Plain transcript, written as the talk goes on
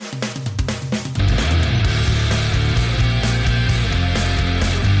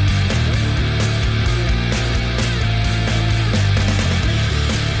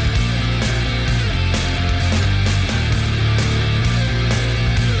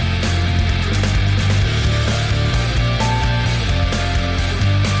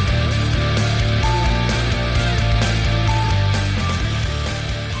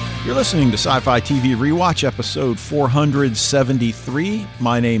listening to Sci-Fi TV Rewatch, episode 473.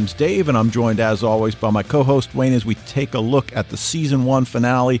 My name's Dave, and I'm joined, as always, by my co-host, Wayne, as we take a look at the Season 1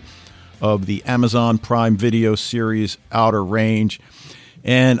 finale of the Amazon Prime Video series, Outer Range.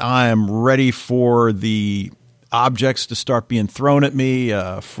 And I am ready for the objects to start being thrown at me.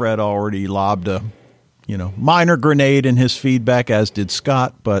 Fred already lobbed a minor grenade in his feedback, as did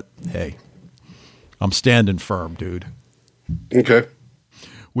Scott. But, hey, I'm standing firm, dude. Okay.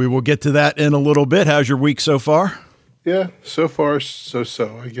 We will get to that in a little bit. How's your week so far? Yeah, so far so,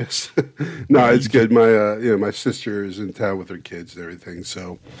 I guess. No, it's good. My sister is in town with her kids and everything,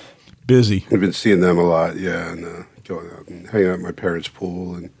 so busy. We've been seeing them a lot, yeah, and going out and hanging out at my parents'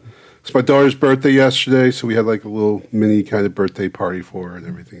 pool. And it's my daughter's birthday yesterday, so we had like a little mini kind of birthday party for her and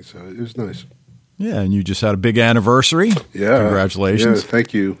everything. So it was nice. Yeah, and you just had a big anniversary. Yeah, congratulations. Yeah,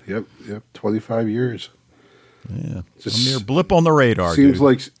 thank you. Yep, 25 years. Yeah, just a mere blip on the radar. Seems dude.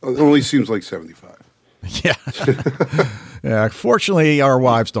 like only seems like 75. Yeah, yeah. Fortunately, our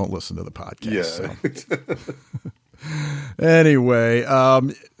wives don't listen to the podcast. Yeah. So. Anyway,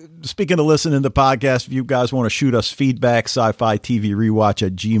 speaking of listening to the podcast, if you guys want to shoot us feedback, sci-fi TV rewatch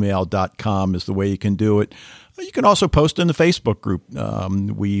at gmail.com is the way you can do it. You can also post in the Facebook group.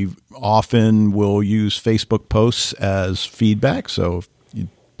 We often will use Facebook posts as feedback, so if you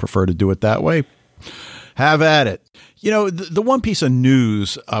prefer to do it that way, have at it. The one piece of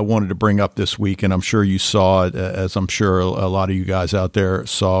news I wanted to bring up this week, and I'm sure you saw it, as I'm sure a lot of you guys out there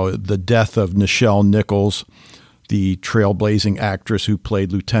saw, the death of Nichelle Nichols, the trailblazing actress who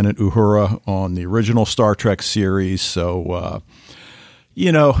played Lieutenant Uhura on the original Star Trek series. So,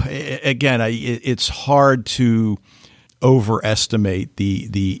 again, it's hard to overestimate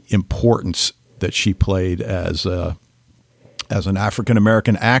the importance that she played as an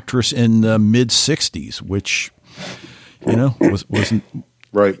African-American actress in the mid-'60s, which, wasn't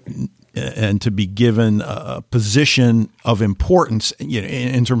right. And to be given a position of importance,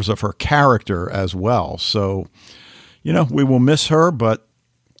 in terms of her character as well. So, we will miss her, but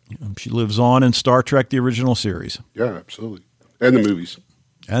she lives on in Star Trek, the original series. Yeah, absolutely. And the movies.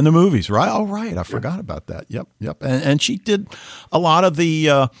 And the movies, right? Oh, right. I forgot about that. Yep. And she did a lot of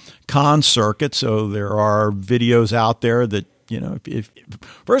the con circuit, so there are videos out there that, if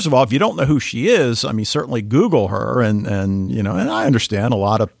first of all, if you don't know who she is, I mean, certainly Google her, and I understand a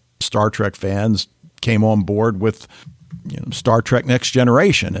lot of Star Trek fans came on board with Star Trek Next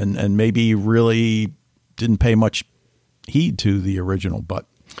Generation and maybe really didn't pay much heed to the original. But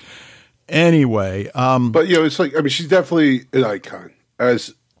anyway, but it's like, I mean, she's definitely an icon,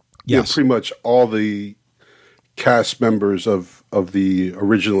 as yes. Pretty much all the cast members of the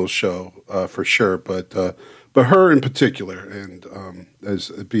original show, for sure. But her in particular, and as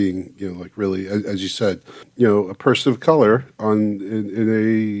being, like really, as you said, a person of color in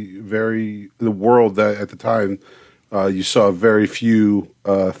the world that at the time you saw very few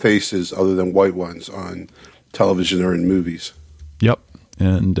faces other than white ones on television or in movies. Yep,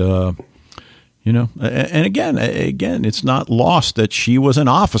 and and again, it's not lost that she was an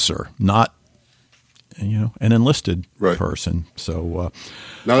officer, not an enlisted person. So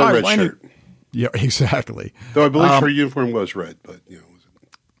not a red shirt. Yeah, exactly. Though I believe her uniform was red, but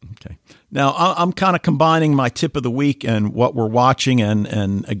Okay. Now I'm kind of combining my tip of the week and what we're watching,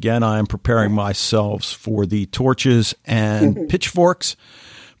 and again I am preparing myself for the torches and pitchforks.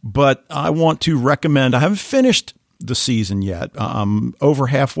 But I want to recommend. I haven't finished the season yet. I'm over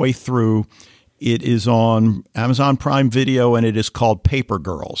halfway through. It is on Amazon Prime Video, and it is called Paper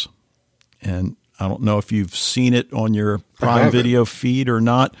Girls. And I don't know if you've seen it on your Prime Video feed or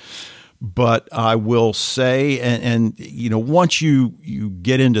not. But I will say, and once you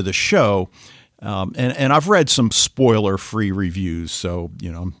get into the show, and I've read some spoiler-free reviews, so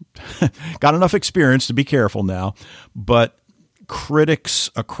got enough experience to be careful now. But critics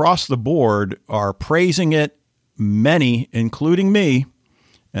across the board are praising it. Many, including me,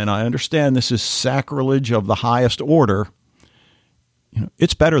 and I understand this is sacrilege of the highest order.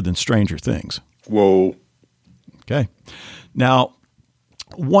 It's better than Stranger Things. Whoa. Okay. Now,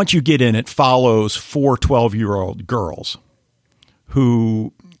 once you get in, it follows 4 12-year-old girls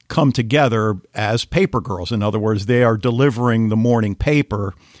who come together as paper girls. In other words, they are delivering the morning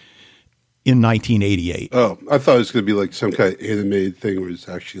paper in 1988. Oh, I thought it was going to be like some kind of animated thing where it's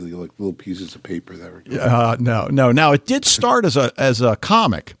actually like little pieces of paper that were going No. Now, it did start as a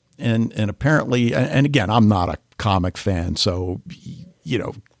comic, and apparently, and again, I'm not a comic fan, so,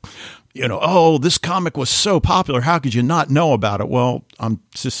 oh, this comic was so popular, how could you not know about it? Well, I'm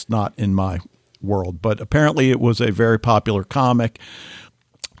just not in my world, but apparently it was a very popular comic.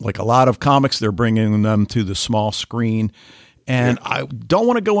 Like a lot of comics, they're bringing them to the small screen. And I don't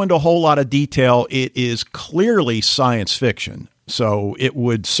want to go into a whole lot of detail. It is clearly science fiction. So it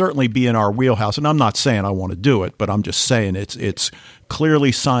would certainly be in our wheelhouse. And I'm not saying I want to do it, but I'm just saying it's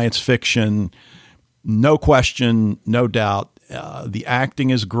clearly science fiction. No question, no doubt. The acting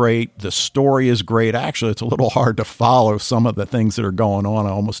is great. The story is great. Actually, it's a little hard to follow some of the things that are going on. I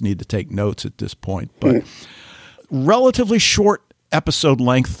almost need to take notes at this point. But relatively short episode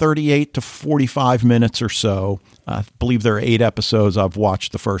length, 38 to 45 minutes or so. I believe there are 8 episodes. I've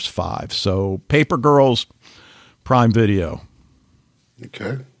watched the first 5. So Paper Girls, Prime Video.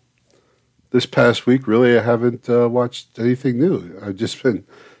 Okay. This past week, really, I haven't watched anything new. I've just been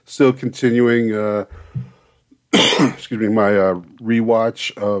still continuing excuse me, my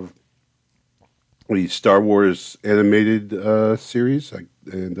rewatch of the Star Wars animated series.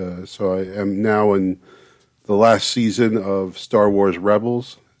 So I am now in the last season of Star Wars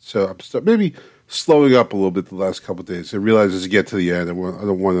Rebels. So I'm maybe slowing up a little bit the last couple of days. I realize as I get to the end, I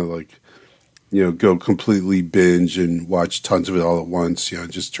don't want to go completely binge and watch tons of it all at once.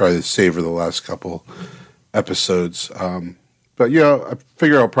 Just try to savor the last couple episodes. But I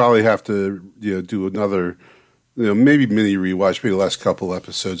figure I'll probably have to do another maybe mini rewatch, maybe the last couple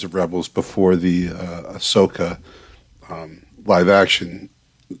episodes of Rebels before the Ahsoka live action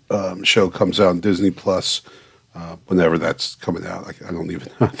show comes out on Disney Plus. Whenever that's coming out, I don't even.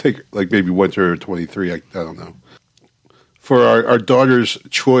 I think maybe winter 23. I don't know. For our daughter's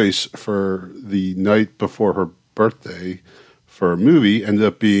choice for the night before her birthday for a movie ended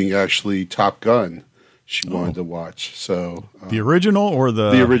up being actually Top Gun. She wanted to watch. So the original or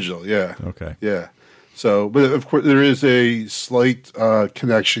the original? Yeah. Okay. Yeah. So, but of course, there is a slight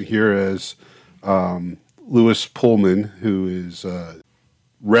connection here as Lewis Pullman, who is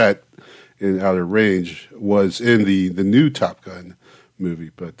Rhett in Outer Range, was in the new Top Gun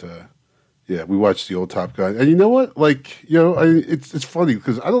movie. But we watched the old Top Gun, and you know what? It's funny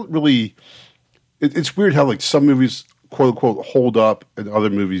because I don't really. It's weird how some movies quote unquote hold up and other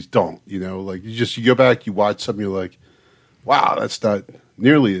movies don't. You go back, you watch something, you're like, wow, that's not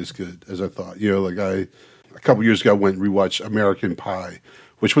nearly as good as I thought. A couple years ago, I went and rewatched American Pie,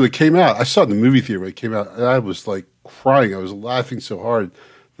 which when it came out, I saw it in the movie theater when it came out, and I was crying. I was laughing so hard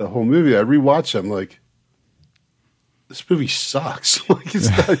the whole movie. I rewatched it. I'm like, this movie sucks.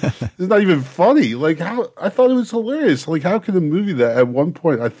 It's not even funny. How I thought it was hilarious. How could a movie that at one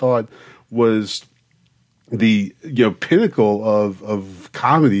point I thought was the pinnacle of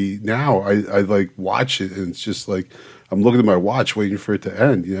comedy, now I watch it and it's just I'm looking at my watch waiting for it to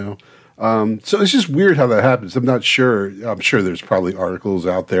end. So it's just weird how that happens. I'm not sure. I'm sure there's probably articles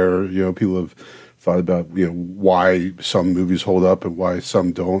out there. People have thought about why some movies hold up and why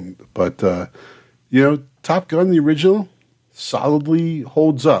some don't. But Top Gun, the original, solidly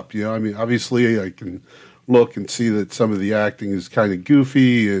holds up. Obviously I can look and see that some of the acting is kind of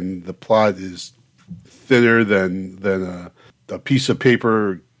goofy and the plot is thinner than a piece of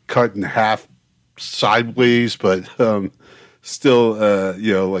paper cut in half sideways, but still,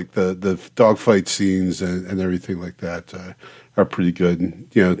 the dogfight scenes and everything like that are pretty good.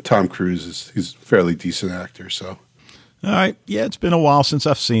 And, Tom Cruise he's a fairly decent actor. So, all right, yeah, it's been a while since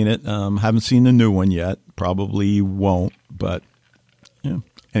I've seen it. Haven't seen the new one yet. Probably won't, but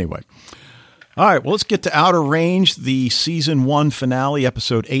anyway. All right, well, let's get to Outer Range, the season 1 finale,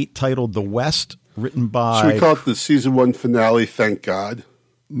 episode 8, titled "The West," written by. Should we call it the season 1 finale? Thank God.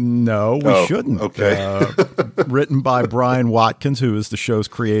 No, we shouldn't. Okay. Written by Brian Watkins, who is the show's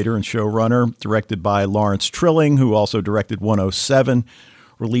creator and showrunner. Directed by Lawrence Trilling, who also directed 107.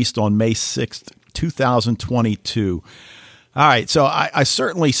 Released on May 6th, 2022. All right, so I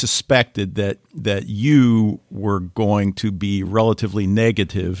certainly suspected that you were going to be relatively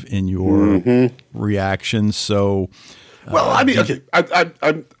negative in your reactions. So, well, okay,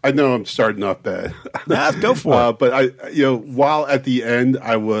 I know I'm starting off bad. Nah, go for it. But while at the end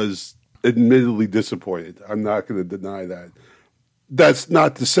I was admittedly disappointed, I'm not going to deny that. That's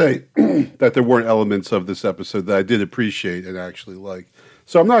not to say that there weren't elements of this episode that I did appreciate and actually like.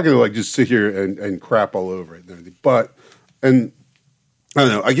 So I'm not going to just sit here and crap all over it and everything. But and I don't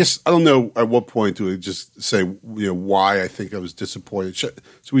know. I guess I don't know at what point do we just say why I think I was disappointed. So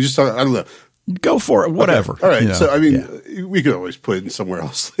we just talk, I don't know. Go for it. Whatever. Okay. All right. So we could always put it in somewhere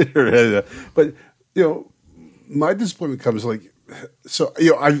else later. But my disappointment comes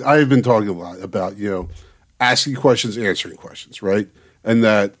I've been talking a lot about asking questions, answering questions, right? And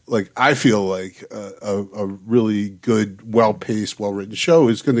that I feel like a really good, well paced, well written show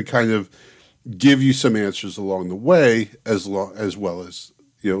is going to kind of give you some answers along the way, as well as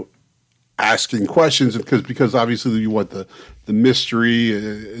asking questions, because obviously you want the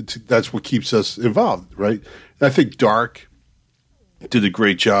mystery. That's what keeps us involved, right? And I think Dark did a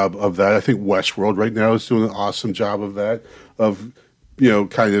great job of that. I think Westworld right now is doing an awesome job of that, of, you know,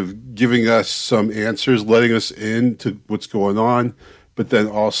 kind of giving us some answers, letting us into what's going on, but then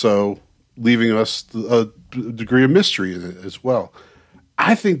also leaving us a degree of mystery in it as well.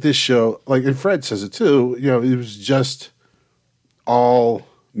 I think this show, like, and Fred says it too, you know, it was just all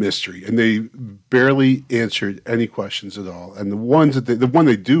mystery, and they barely answered any questions at all. And the one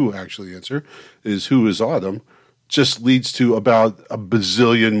they do actually answer is who is Autumn, just leads to about a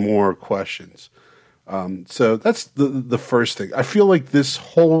bazillion more questions. So that's the first thing. I feel like this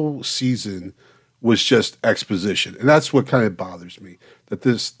whole season was just exposition, and that's what kind of bothers me. That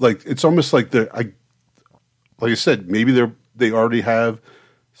this, like, it's almost like like I said, maybe they already have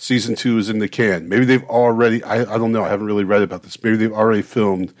season 2 is in the can. Maybe they've already. I don't know. I haven't really read about this. Maybe they've already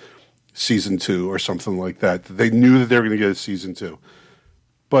filmed season 2 or something like that. They knew that they were going to get a season 2.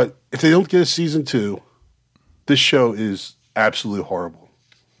 But if they don't get a season 2, this show is absolutely horrible.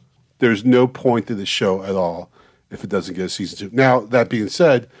 There's no point to this show at all if it doesn't get a season 2. Now, that being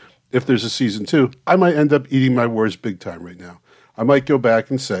said, if there's a season 2, I might end up eating my words big time right now. I might go back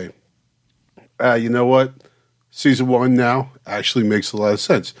and say, you know what? Season 1 now actually makes a lot of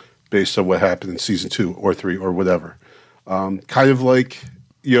sense based on what happened in season 2 or 3 or whatever. Kind of like,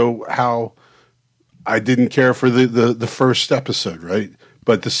 you know, how I didn't care for the first episode, right?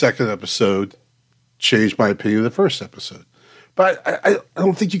 But the second episode changed my opinion of the first episode. But I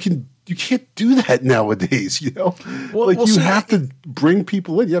don't think you can't do that nowadays, you know? Well, you have to bring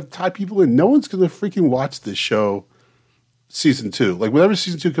people in. You have to tie people in. No one's going to freaking watch this show season 2. Like, whenever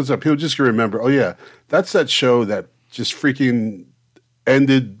season 2 comes up, people just going to remember, oh, yeah, that's that show that just freaking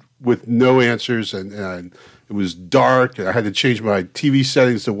ended with no answers, and it was dark, and I had to change my TV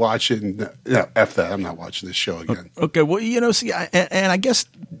settings to watch it, and F that. I'm not watching this show again. Okay, well, you know, see, and I guess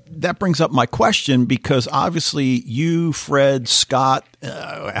that brings up my question, because obviously you, Fred, Scott,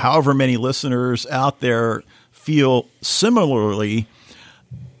 however many listeners out there feel similarly.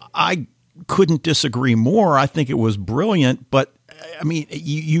 I couldn't disagree more. I think it was brilliant, but I mean,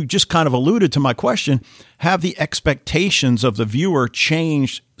 you just kind of alluded to my question. Have the expectations of the viewer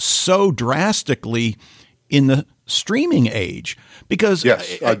changed so drastically in the streaming age? Because,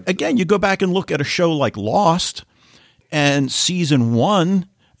 yes, again, you go back and look at a show like Lost and season 1,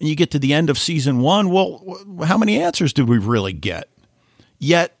 and you get to the end of season 1. Well, how many answers did we really get?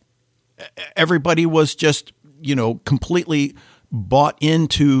 Yet everybody was just, you know, completely bought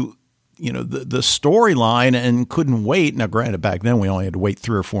into, you know, the storyline and couldn't wait. Now, granted, back then we only had to wait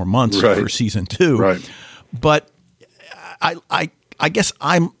 3 or 4 months for season 2. Right. But I guess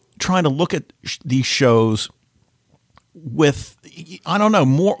I'm trying to look at these shows with, I don't know,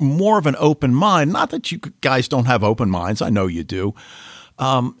 more of an open mind. Not that you guys don't have open minds. I know you do.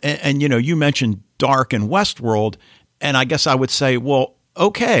 And you know, you mentioned Dark and Westworld, and I guess I would say, well,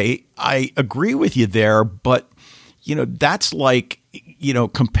 okay, I agree with you there, but you know, that's like, you know,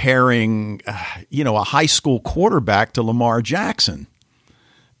 comparing, you know, a high school quarterback to Lamar Jackson,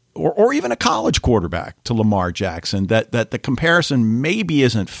 or even a college quarterback to Lamar Jackson. That the comparison maybe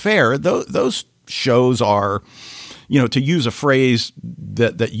isn't fair. Those shows are, you know, to use a phrase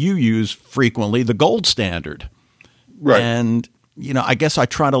that you use frequently, the gold standard. Right. And, you know, I guess I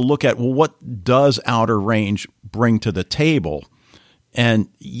try to look at, well, what does Outer Range bring to the table? And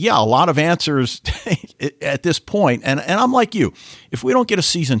yeah, a lot of answers at this point. And I'm like you, if we don't get a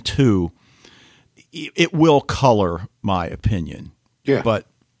season 2, it will color my opinion. Yeah. But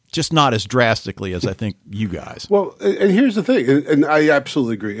just not as drastically as I think you guys. Well, and here's the thing, and I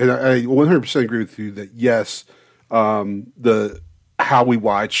absolutely agree. And I 100% agree with you that yes, the how we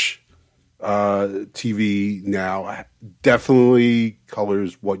watch TV now definitely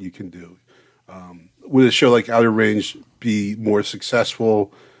colors what you can do. Would a show like Outer Range be more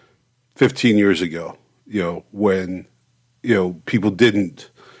successful 15 years ago, you know, when, you know, people didn't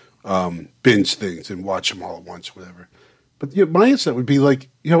binge things and watch them all at once, whatever. But you know, my answer would be like,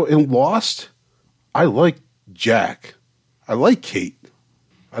 you know, in Lost, I like Jack. I like Kate.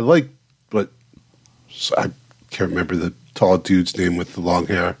 I like, but I can't remember the tall dude's name with the long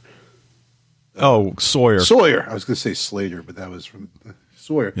hair. Oh, Sawyer. Sawyer. I was going to say Slater, but that was from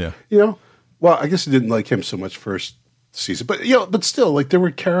Sawyer. Yeah. You know, well, I guess I didn't like him so much first season, but you know, but still, like there were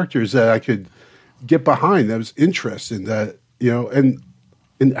characters that I could get behind. That was interesting. That, you know, and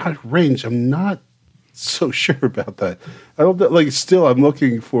in Outer Range, I'm not so sure about that. I don't like. Still, I'm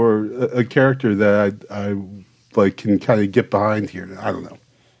looking for a character that I like can kind of get behind here. I don't know.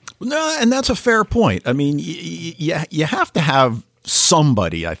 No, and that's a fair point. I mean, you have to have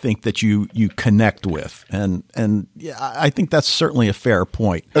somebody, I think, that you connect with, and yeah, I think that's certainly a fair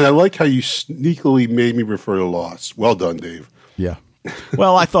point. And I like how you sneakily made me refer to Lost. Well done, Dave. Yeah,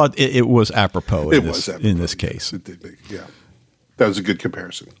 Well, I thought it was apropos It was apropos, in this case. It did make, yeah. That was a good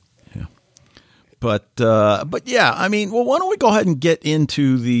comparison. Yeah. But yeah, I mean, well, why don't we go ahead and get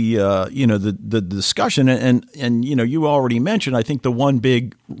into the discussion and you already mentioned, I think the one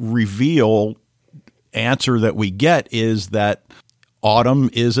big reveal answer that we get is that Autumn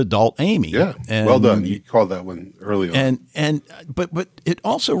is adult Amy. Yeah. And well done. You called that one early on. But it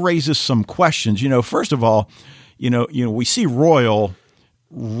also raises some questions. First of all, we see Royal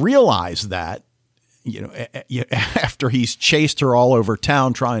realize that, after he's chased her all over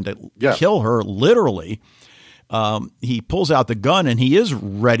town trying to kill her, literally, he pulls out the gun and he is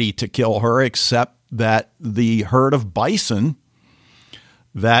ready to kill her, except that the herd of bison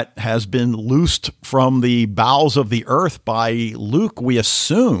that has been loosed from the bowels of the earth by Luke, we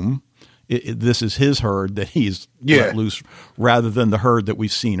assume this is his herd that he's let loose, rather than the herd that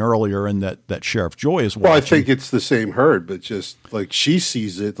we've seen earlier and that Sheriff Joy is watching. Well, I think it's the same herd, but just like she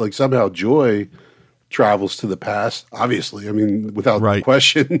sees it, like somehow Joy travels to the past. Obviously, I mean, without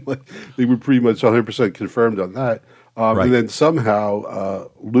question, like, they were pretty much 100% confirmed on that. And then somehow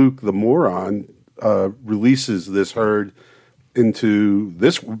Luke, the moron, releases this herd into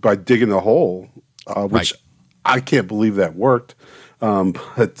this by digging a hole, which I can't believe that worked.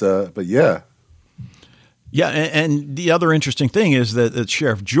 But yeah. Yeah, and the other interesting thing is that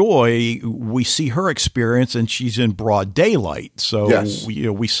Sheriff Joy, we see her experience, and she's in broad daylight. So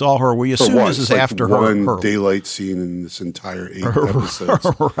we saw her. We assume this is like after her daylight scene in this entire 8 episodes.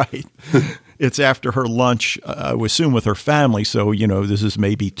 Right. It's after her lunch, we assume, with her family. So this is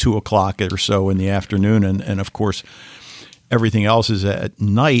maybe 2:00 or so in the afternoon, and of course, everything else is at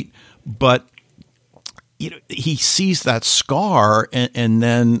night. But he sees that scar and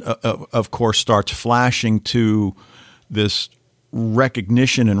then, of course, starts flashing to this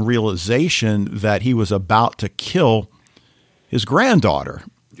recognition and realization that he was about to kill his granddaughter.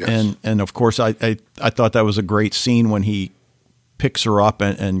 Yes. And of course, I thought that was a great scene when he picks her up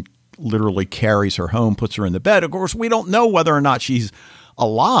and literally carries her home, puts her in the bed. Of course, we don't know whether or not she's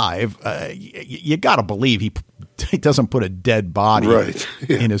alive. You got to believe he doesn't put a dead body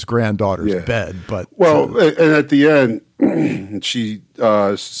in his granddaughter's bed. But and at the end,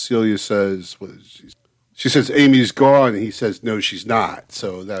 Cecilia says, she says, Amy's gone, and he says, no, she's not.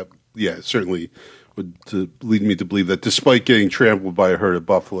 So that, certainly would lead me to believe that despite getting trampled by a herd of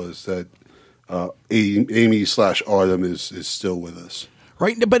buffaloes, that Amy/Autumn is still with us.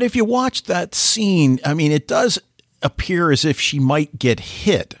 Right. But if you watch that scene, I mean, it does appear as if she might get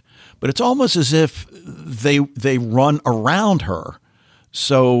hit, but it's almost as if they run around her.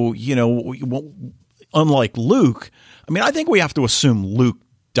 So, unlike Luke, I mean, I think we have to assume Luke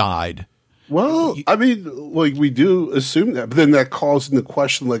died. Well, I mean, like, we do assume that, but then that calls into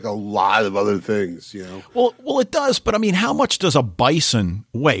question like a lot of other things, Well, it does, but I mean, how much does a bison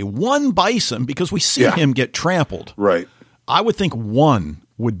weigh? One bison, because we see him get trampled. Right. I would think one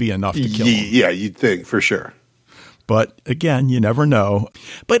would be enough to kill him. Yeah, you'd think, for sure. But again, you never know.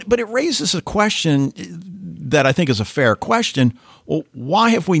 But it raises a question that I think is a fair question. Well, why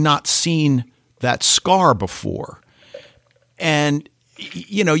have we not seen that scar before? And,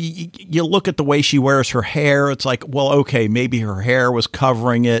 you look at the way she wears her hair. It's like, well, okay, maybe her hair was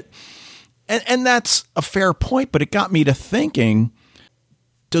covering it. And that's a fair point, but it got me to thinking,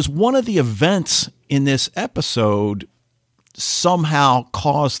 does one of the events in this episode somehow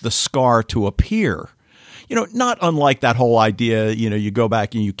cause the scar to appear? Not unlike that whole idea, you go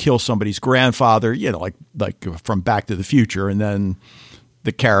back and you kill somebody's grandfather, like from Back to the Future, and then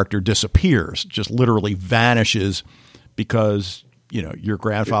the character disappears, just literally vanishes because, your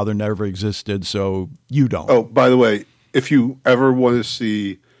grandfather never existed, so you don't. Oh, by the way, if you ever want to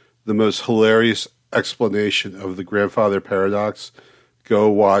see the most hilarious explanation of the grandfather paradox, go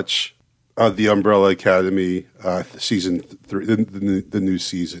watch The Umbrella Academy season 3, the new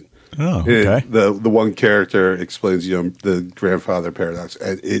season. Oh, okay. The one character explains, the grandfather paradox,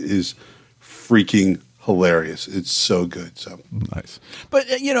 and it is freaking hilarious. It's so good. So nice. But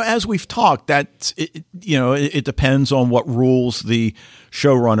as we've talked, it depends on what rules the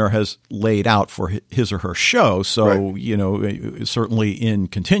showrunner has laid out for his or her show. So certainly in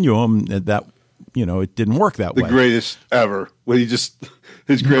Continuum, that it didn't work that way. The greatest ever. When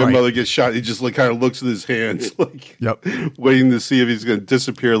his grandmother gets shot, he just kind of looks at his hands, waiting to see if he's going to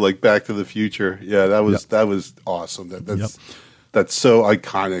disappear, like Back to the Future. Yeah, that was awesome. That's so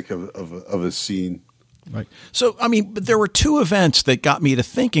iconic of a scene. Right. So, I mean, but there were two events that got me to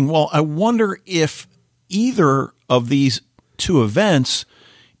thinking, well, I wonder if either of these two events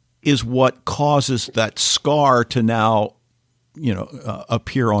is what causes that scar to now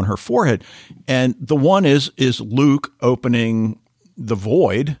appear on her forehead. And the one is Luke opening the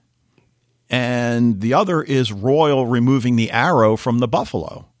void, and the other is Royal removing the arrow from the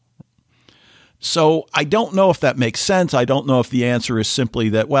buffalo. So I don't know if that makes sense. I don't know if the answer is simply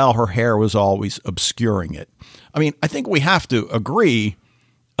that, well, her hair was always obscuring it. I mean, I think we have to agree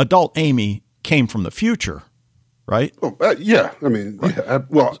adult Amy came from the future, right? Oh, yeah. I mean, right. Yeah,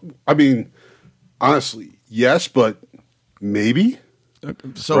 well, I mean, honestly, yes, but maybe.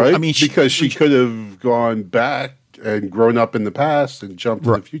 So, right? I mean, because she could have gone back and grown up in the past and jumped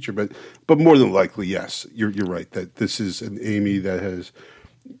to the future, but more than likely, yes, you're right that this is an Amy that has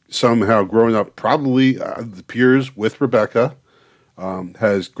somehow grown up, probably appears with Rebecca,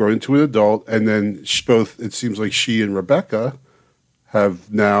 has grown into an adult, and then it seems like she and Rebecca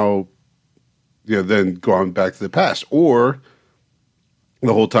have now, then gone back to the past, or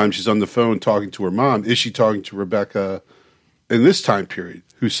the whole time she's on the phone talking to her mom, is she talking to Rebecca in this time period,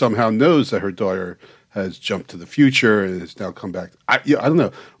 who somehow knows that her daughter has jumped to the future and has now come back? I don't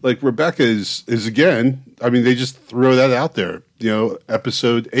know. Like Rebecca is again, I mean, they just throw that out there.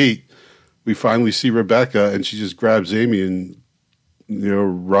 Episode 8, we finally see Rebecca and she just grabs Amy and,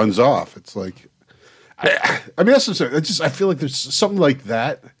 runs off. It's like, I mean, that's what I'm saying. I feel like there's something like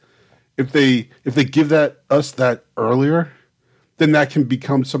that. If they give us that earlier, then that can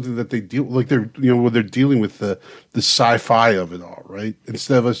become something that they deal like when they're dealing with the sci-fi of it all, right?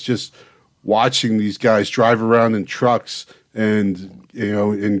 Instead of us just watching these guys drive around in trucks and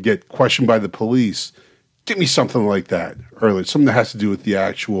get questioned by the police. Give me something like that earlier, something that has to do with the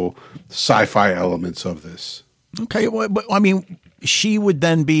actual sci-fi elements of this. Okay, well, but I mean, she would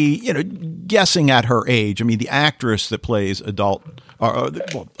then be, guessing at her age. I mean, the actress that plays adult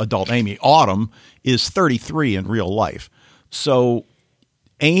Amy, Autumn, is 33 in real life. So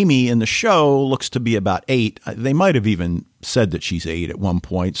Amy in the show looks to be about 8. They might have even said that she's 8 at one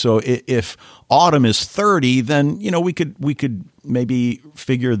point. So if Autumn is 30, then we could maybe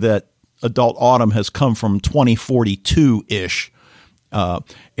figure that adult Autumn has come from 2042-ish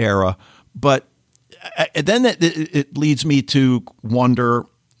era. But then it leads me to wonder,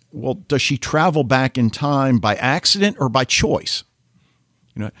 well, does she travel back in time by accident or by choice?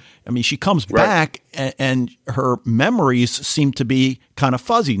 I mean, she comes back and her memories seem to be kind of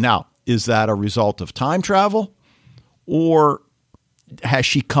fuzzy. Now, is that a result of time travel, or has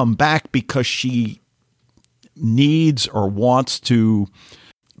she come back because she needs or wants to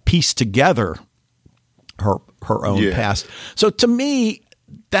piece together her own past? So to me,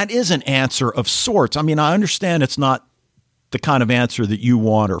 that is an answer of sorts. I mean, I understand it's not the kind of answer that you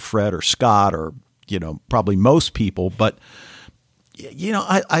want or Fred or Scott or, probably most people, but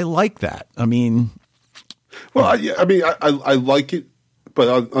I like that. I mean, well, I like it, but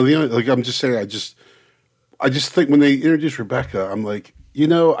on the other, like I'm just saying, I just think when they introduced Rebecca, I'm like,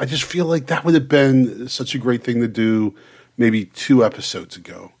 I just feel like that would have been such a great thing to do maybe 2 episodes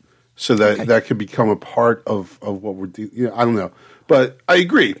ago, so that that could become a part of what we're doing. I don't know, but I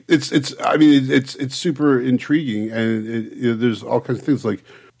agree. It's super intriguing, and there's all kinds of things like,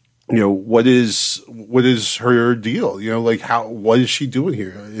 what is her deal? What is she doing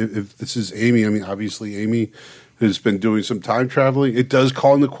here? If this is Amy, I mean, obviously Amy has been doing some time traveling. It does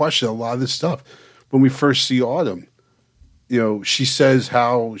call into question a lot of this stuff. When we first see Autumn, she says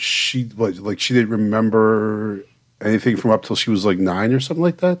how she didn't remember anything from up till she was like 9 or something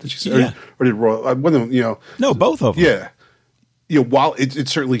like that. Did she say? Yeah. Or did Royal? No, both of them. Yeah. While it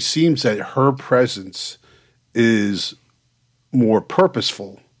certainly seems that her presence is more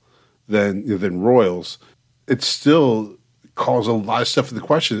purposeful than Royals, it still calls a lot of stuff into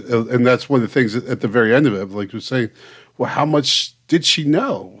question. And that's one of the things at the very end of it, like was saying, well, how much did she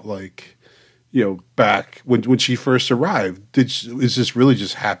know? Like, back when she first arrived, is this really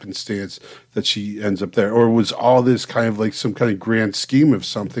just happenstance that she ends up there? Or was all this kind of like some kind of grand scheme of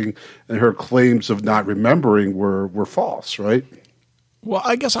something, and her claims of not remembering were false, right? Well,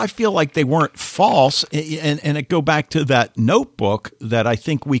 I guess I feel like they weren't false, and it go back to that notebook that I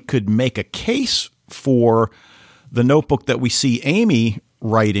think we could make a case for. The notebook that we see Amy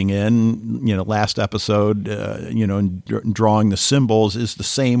writing in, last episode, and drawing the symbols is the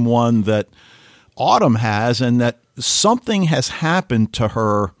same one that Autumn has, and that something has happened to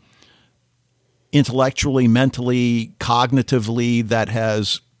her intellectually, mentally, cognitively that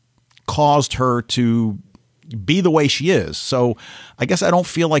has caused her to be the way she is. So I guess I don't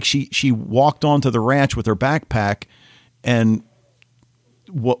feel like she walked onto the ranch with her backpack and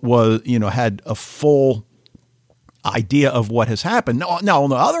what was, had a full idea of what has happened. Now, on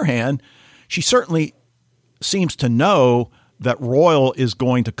the other hand, she certainly seems to know that Royal is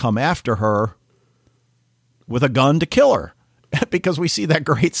going to come after her with a gun to kill her, because we see that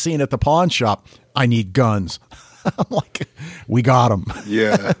great scene at the pawn shop. I need guns. I'm like, we got him.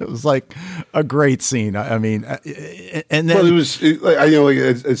 Yeah. It was like a great scene. I mean, and then Well, I know, like,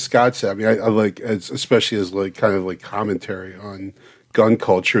 as Scott said, I mean, I like, especially as like kind of like commentary on gun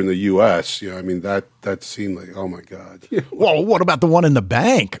culture in the U.S. I mean, that scene, like, oh my God. well, what about the one in the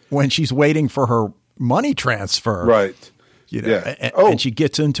bank when she's waiting for her money transfer? Right. Yeah. And she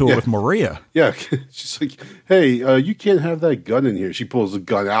gets into it with Maria. Yeah. She's like, hey, you can't have that gun in here. She pulls the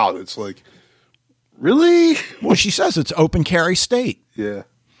gun out. It's like, really? Well, she says it's open carry state. Yeah.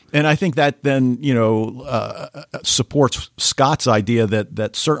 And I think that then, supports Scott's idea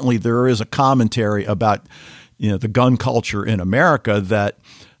that certainly there is a commentary about, the gun culture in America that,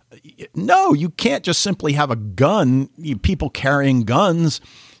 no, you can't just simply have a gun, people carrying guns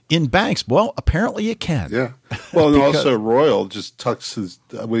in banks. Well, apparently you can. Yeah. Well, and also Royal just tucks his,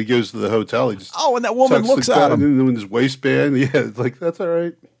 when he goes to the hotel, he just and that woman looks at him in his waistband. Yeah, it's like, that's all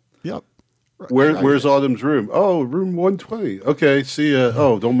right. Yep. Where's Autumn's room? Oh, room 120. Okay, see ya.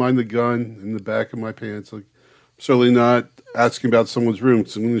 Oh, don't mind the gun in the back of my pants. Like, certainly not asking about someone's room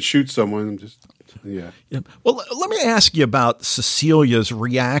because I'm going to shoot someone. I'm just, yeah. Well, let me ask you about Cecilia's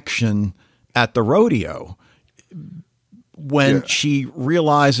reaction at the rodeo when she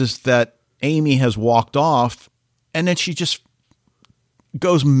realizes that Amy has walked off, and then she just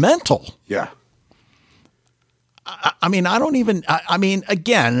goes mental. Yeah. I mean,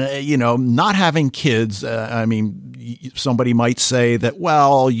 again, not having kids, somebody might say that,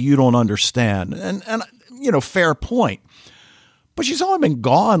 well, you don't understand. And fair point. But she's only been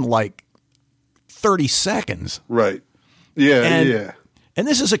gone like 30 seconds. Right. Yeah, And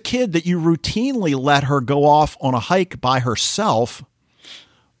this is a kid that you routinely let her go off on a hike by herself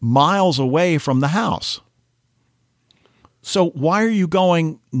miles away from the house. So why are you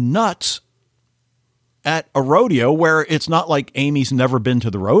going nuts at a rodeo where it's not like Amy's never been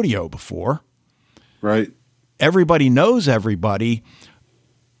to the rodeo before? Right. Everybody knows everybody.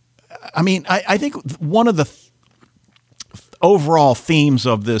 I mean, I think one of the overall themes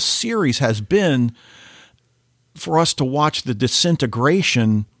of this series has been for us to watch the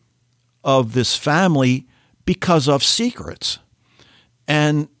disintegration of this family because of secrets.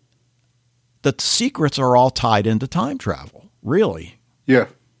 And the secrets are all tied into time travel, really. Yeah.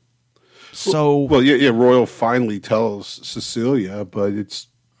 So, well, yeah. Royal finally tells Cecilia, but it's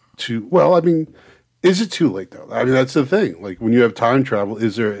too, well, I mean, is it too late though? I mean, that's the thing. Like when you have time travel,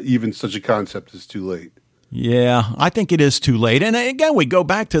 is there even such a concept as too late? Yeah, I think it is too late. And again, we go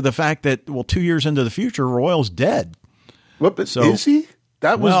back to the fact that, 2 years into the future, Royal's dead. What, but is he?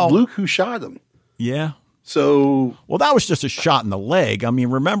 That was Luke who shot him. Yeah. So. Well, that was just a shot in the leg. I mean,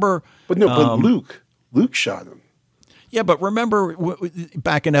 remember. But no, but Luke shot him. Yeah, but remember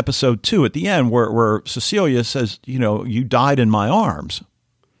back in episode 2 at the end where Cecilia says, you died in my arms.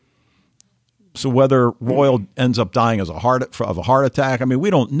 So whether Royal ends up dying of a heart attack, I mean, we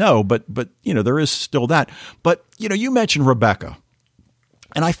don't know, but there is still that. But you mentioned Rebecca,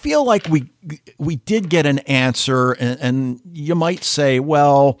 and I feel like we did get an answer, and you might say,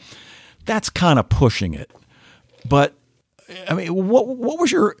 well, that's kind of pushing it. But I mean, what was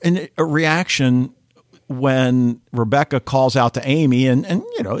your reaction when Rebecca calls out to Amy, and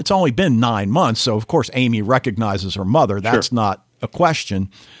it's only been 9 months, so of course Amy recognizes her mother. That's not a question.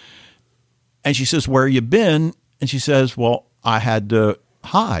 And she says, where you been? And she says, well, I had to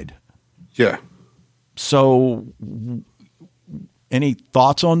hide. Yeah. So any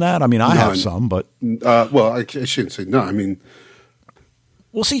thoughts on that? I mean, I have some, but. Well, I shouldn't say no. I mean.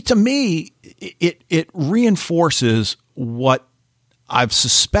 Well, see, to me, it reinforces what I've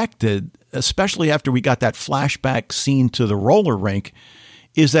suspected, especially after we got that flashback scene to the roller rink,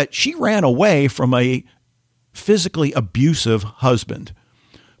 is that she ran away from a physically abusive husband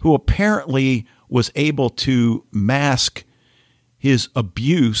who apparently was able to mask his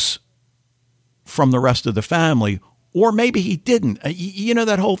abuse from the rest of the family, or maybe he didn't.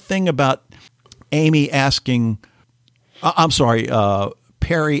 That whole thing about Perry asking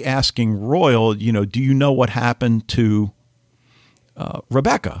Royal, do you know what happened to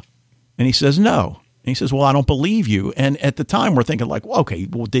Rebecca? And he says, no. And he says, well, I don't believe you. And at the time we're thinking like, well, okay,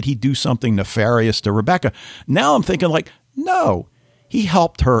 well, did he do something nefarious to Rebecca? Now I'm thinking like, no. He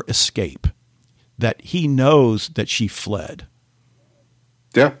helped her escape, that he knows that she fled.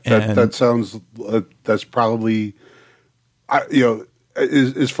 Yeah, that sounds, that's probably,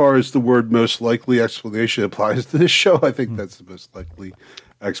 as far as the word most likely explanation applies to this show, I think that's the most likely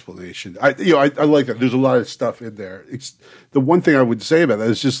explanation. I like that. There's a lot of stuff in there. It's the one thing I would say about that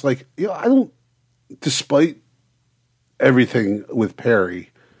is just like, I don't, despite everything with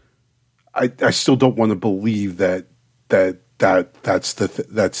Perry, I still don't want to believe that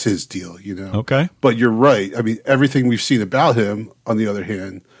that's his deal, you know. Okay. But you're right. I mean, everything we've seen about him, on the other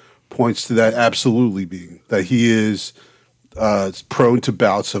hand, points to that absolutely being that he is prone to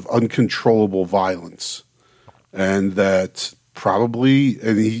bouts of uncontrollable violence, and that probably,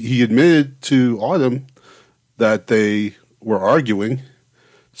 and he admitted to Autumn that they were arguing.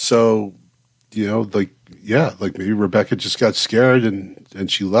 So, you know, like maybe Rebecca just got scared and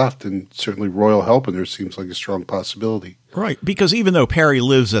she left, and certainly Royal helping her seems like a strong possibility. Right, because even though Perry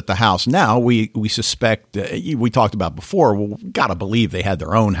lives at the house now, we suspect, we talked about before, well, we've got to believe they had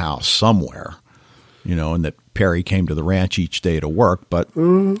their own house somewhere, you know, and that Perry came to the ranch each day to work, but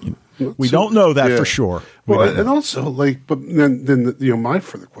we don't know that for sure. Well, and also, like, but then you know, my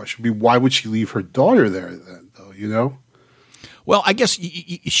further question would be, why would she leave her daughter there then, though, you know? Well, I guess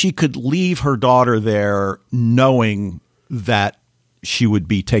she could leave her daughter there knowing that she would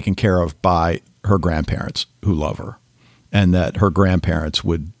be taken care of by her grandparents who love her, and that her grandparents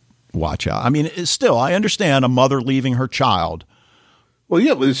would watch out. I mean, still, I understand a mother leaving her child. Well,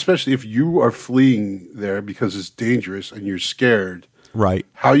 yeah, but especially if you are fleeing there because it's dangerous and you're scared. Right.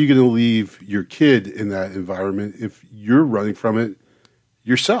 How are you going to leave your kid in that environment if you're running from it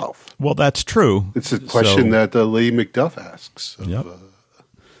yourself? Well, that's true. It's a question that Lady Macduff asks.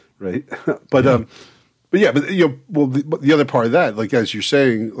 Right. But you know, well, the other part of that, like, as you're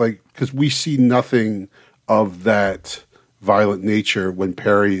saying, like, because we see nothing of that violent nature when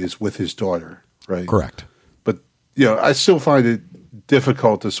Perry is with his daughter, right? Correct. But, you know, I still find it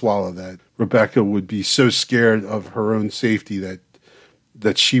difficult to swallow that Rebecca would be so scared of her own safety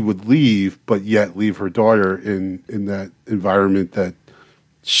that she would leave, but yet leave her daughter in that environment that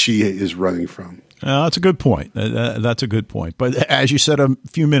she is running from. That's a good point. That's a good point. But as you said a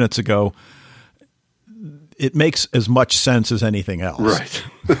few minutes ago, it makes as much sense as anything else. Right.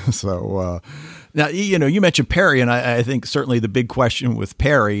 So now, you know, you mentioned Perry, and I think certainly the big question with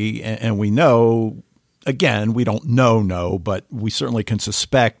Perry, and we know, again, we don't know, but we certainly can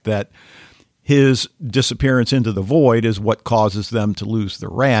suspect that his disappearance into the void is what causes them to lose the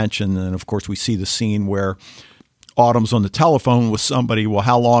ranch. And then, of course, we see the scene where Autumn's on the telephone with somebody. Well,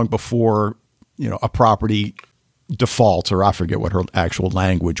 how long before, you know, a property defaults, or I forget what her actual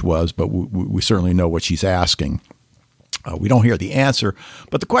language was, but we certainly know what she's asking. We don't hear the answer,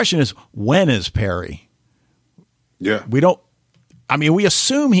 but the question is, when is Perry? Yeah. We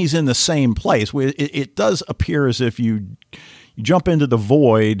assume he's in the same place. It does appear as if you jump into the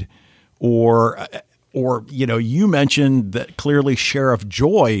void, or, you know, you mentioned that clearly Sheriff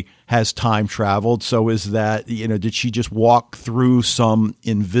Joy has time traveled. So is that, you know, did she just walk through some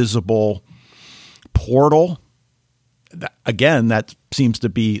invisible portal? Again, that seems to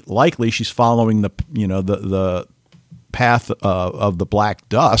be likely. She's following the path of the black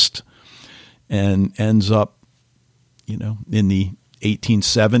dust, and ends up, you know, in the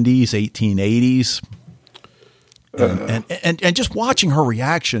 1870s, 1880s. And just watching her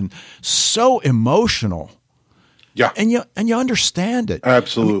reaction, so emotional. Yeah. And you understand it.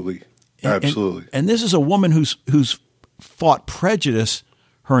 Absolutely. Absolutely. And this is a woman who's fought prejudice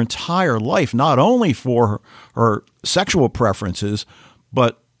her entire life, not only for her sexual preferences,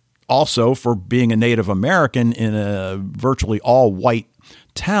 but also for being a Native American in a virtually all white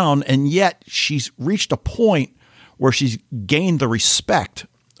town. And yet she's reached a point where she's gained the respect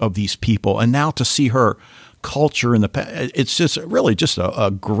of these people. And now to see her culture in the past, it's just really just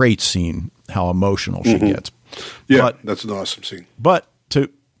a great scene, how emotional she gets. Yeah, that's an awesome scene. But to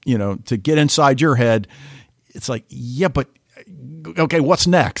get inside your head, it's like, yeah, but okay, what's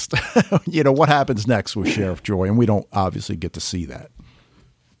next? You know, what happens next with Sheriff Joy? And we don't obviously get to see that.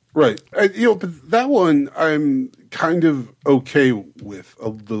 Right. But that one I'm kind of okay with a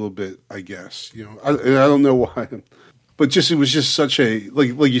little bit, I guess. You know, I don't know why, but it was just such a,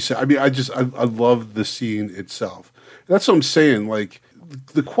 like you said, I mean, I love the scene itself. That's what I'm saying. Like,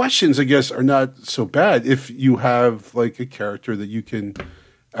 the questions, I guess, are not so bad if you have, like, a character that you can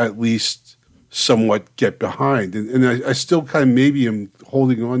at least somewhat get behind. And I still kind of maybe am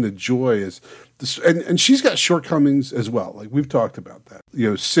holding on to Joy as this, and she's got shortcomings as well. Like, we've talked about that.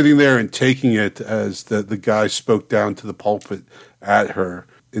 You know, sitting there and taking it as the guy spoke down to the pulpit at her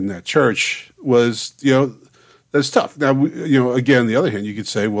in that church was, you know, that's tough. Now, you know, again, on the other hand, you could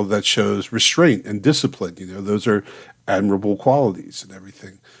say, well, that shows restraint and discipline. You know, those are admirable qualities and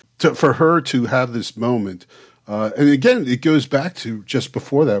everything. For her to have this moment, and again, it goes back to just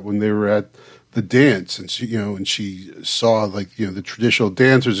before that when they were at the dance, and she saw, like, you know, the traditional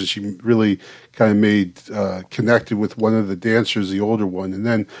dancers, and she really kind of made connected with one of the dancers, the older one, and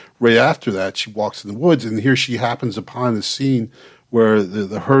then right after that, she walks in the woods, and here she happens upon a scene where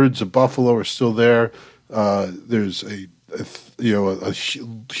the herds of buffalo are still there. There's a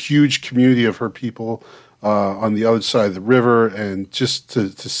huge community of her people on the other side of the river, and just to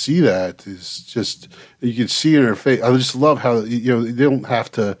see that is just, you can see in her face. I just love how they don't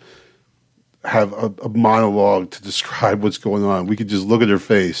have to have a monologue to describe what's going on. We could just look at her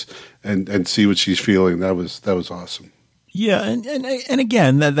face and see what she's feeling. That was awesome. Yeah, and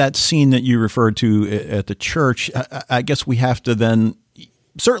again, that scene that you referred to at the church, I guess we have to then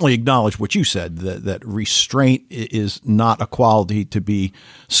certainly acknowledge what you said, that restraint is not a quality to be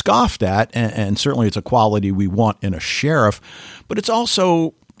scoffed at, and certainly it's a quality we want in a sheriff. But it's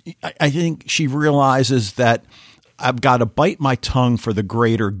also, I think she realizes that I've got to bite my tongue for the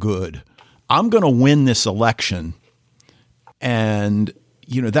greater good. I'm going to win this election, and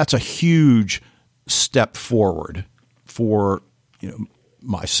that's a huge step forward for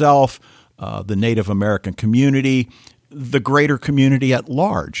myself, the Native American community, the greater community at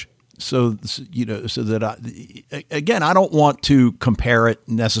large. So that I don't want to compare it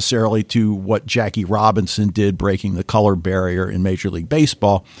necessarily to what Jackie Robinson did breaking the color barrier in Major League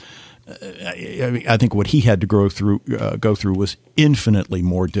Baseball. I think what he had to go through was infinitely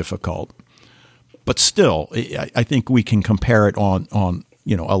more difficult. But still, I think we can compare it on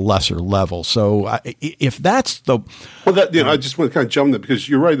a lesser level. So if that's the I just want to kind of jump that, because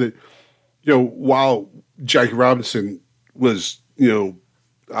you're right that while Jackie Robinson was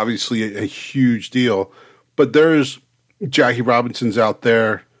obviously a huge deal, but there's Jackie Robinsons out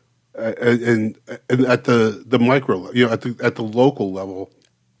there and at the micro level, at the local level.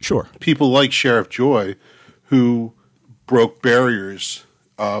 Sure, people like Sheriff Joy who broke barriers.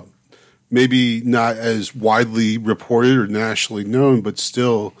 Maybe not as widely reported or nationally known, but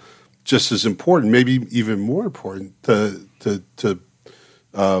still just as important, maybe even more important to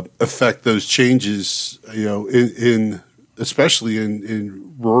affect those changes. Especially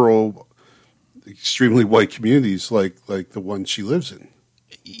in rural, extremely white communities like the one she lives in.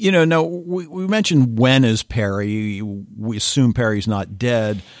 Now we mentioned when is Perry. We assume Perry's not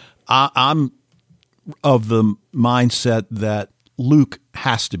dead. I'm of the mindset that Luke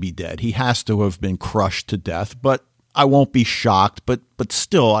has to be dead. He has to have been crushed to death, but I won't be shocked. But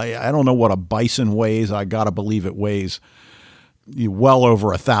still, I don't know what a bison weighs. I got to believe it weighs well over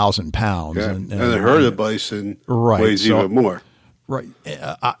 1,000 pounds. Yeah. And the herd of bison weighs even more. Right.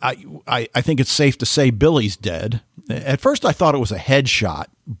 I think it's safe to say Billy's dead. At first I thought it was a headshot,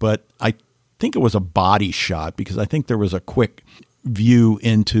 but I think it was a body shot, because I think there was a quick view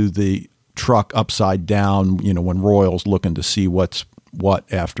into the truck upside down, when Royal's looking to see what's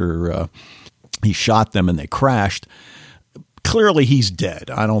what after he shot them and they crashed. Clearly he's dead.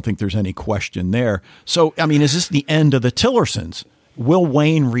 I don't think there's any question there. So, is this the end of the Tillersons? Will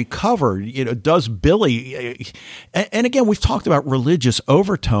Wayne recover? Does Billy? And again, we've talked about religious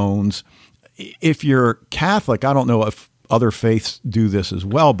overtones. If you're Catholic, I don't know if other faiths do this as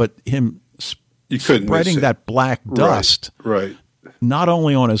well, but him spreading that black dust, right, not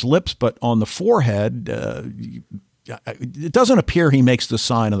only on his lips but on the forehead. It doesn't appear he makes the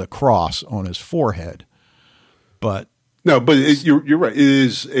sign of the cross on his forehead, but. No, but you're right. It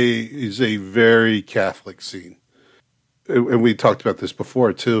is a very Catholic scene, and we talked about this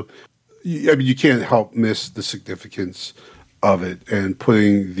before too. You can't help miss the significance of it, and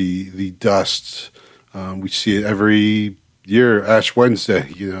putting the dust. We see it every year, Ash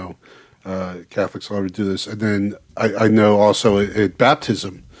Wednesday. Catholics love to do this, and then I know also at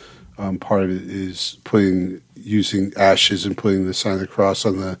baptism, part of it is using ashes and putting the sign of the cross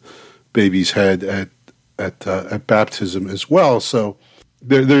on the baby's head at baptism as well. So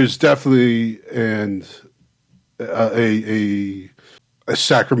there's definitely a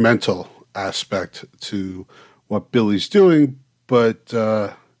sacramental aspect to what Billy's doing, but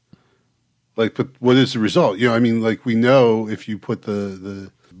what is the result? We know if you put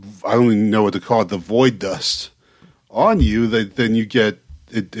the I don't even know what to call it, the void dust on you, then you get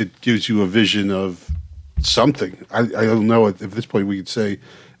it gives you a vision of something. I don't know at this point we could say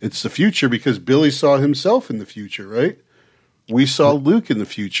it's the future, because Billy saw himself in the future, right? We saw Luke in the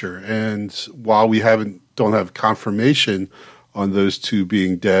future, and while we don't have confirmation on those two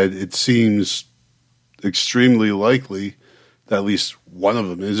being dead, it seems extremely likely that at least one of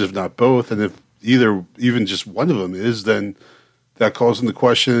them is, if not both. And if even just one of them is, then that calls into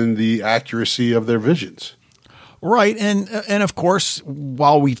question the accuracy of their visions. Right. And of course,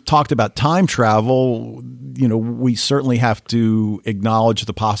 while we've talked about time travel, we certainly have to acknowledge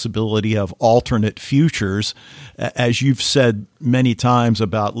the possibility of alternate futures. As you've said many times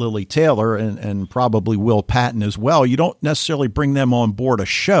about Lily Taylor and probably Will Patton as well, you don't necessarily bring them on board a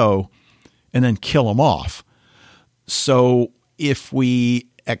show and then kill them off. So if we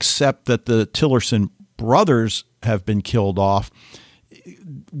accept that the Tillerson brothers have been killed off,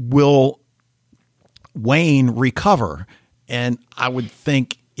 will Wayne recover? And I would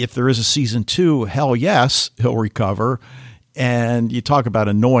think if there is a season 2, hell yes, he'll recover. And you talk about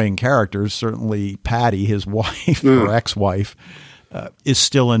annoying characters. Certainly Patty, his wife or ex-wife, is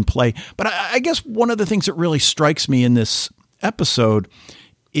still in play. But I guess one of the things that really strikes me in this episode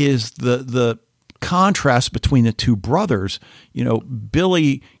is the contrast between the two brothers. You know,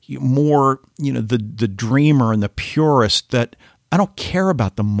 Billy more, you know, the dreamer and the purist, that I don't care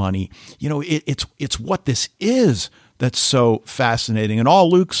about the money. You know, it's what this is that's so fascinating. And all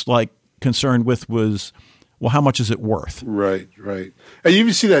Luke's like concerned with was, well, how much is it worth? Right. And you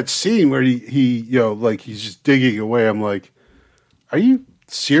even see that scene where he you know, like he's just digging away. I'm like, are you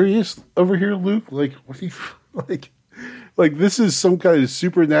serious over here, Luke? Like, what are you like this is some kind of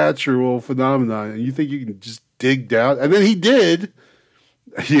supernatural phenomenon, and you think you can just dig down? And then he did,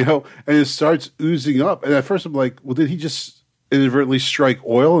 you know, and it starts oozing up. And at first I'm like, well, did he just inadvertently strike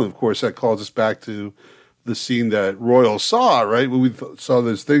oil? And of course that calls us back to the scene that Royal saw, right? When we saw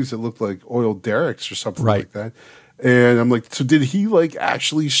those things that looked like oil derricks or something like that. And I'm like, so did he like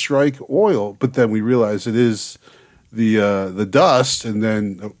actually strike oil? But then we realize it is the dust. And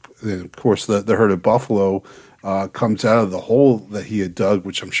then of course the herd of buffalo comes out of the hole that he had dug,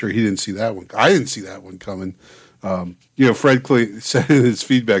 which I'm sure he didn't see that one. I didn't see that one coming. You know, Fred Clay said in his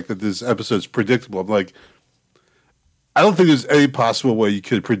feedback that this episode is predictable. I'm like, I don't think there's any possible way you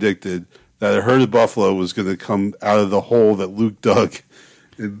could have predicted that a herd of buffalo was going to come out of the hole that Luke dug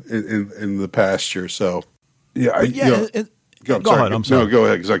in the pasture. So, go ahead. I'm sorry. No, go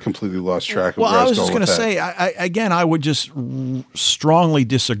ahead, because I completely lost track of where I was just going to say, I would just strongly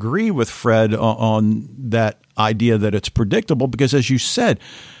disagree with Fred on that idea that it's predictable, because as you said,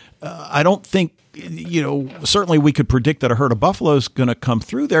 I don't think, you know, certainly we could predict that a herd of buffalo is going to come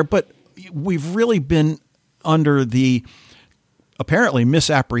through there, but we've really been under the apparently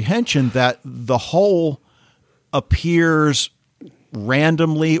misapprehension that the hole appears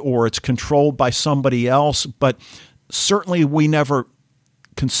randomly or it's controlled by somebody else. But certainly we never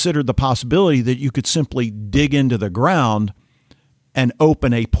considered the possibility that you could simply dig into the ground and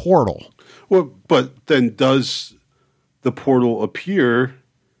open a portal. Well, but then does the portal appear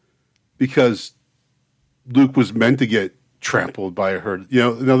because Luke was meant to get trampled by a herd? You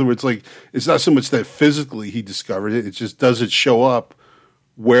know, in other words, like, it's not so much that physically he discovered it, it's just, does it show up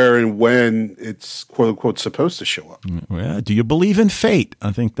where and when it's quote unquote supposed to show up? Well, do you believe in fate?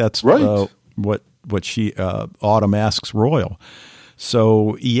 I think that's right. What she Autumn asks Royal.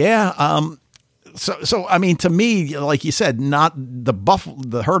 So yeah, so I mean, to me, like you said, not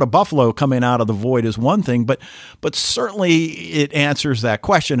the herd of buffalo coming out of the void is one thing, but certainly it answers that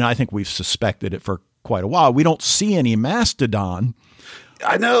question. And I think we've suspected it for quite a while. We don't see any mastodon.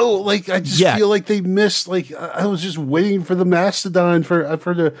 I know, like, I just feel like they missed, like, I was just waiting for the mastodon for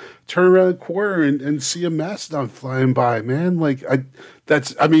to turn around the corner and see a mastodon flying by, man. Like,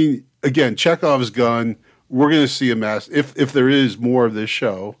 I mean, again, Chekhov's gun, we're going to see a if there is more of this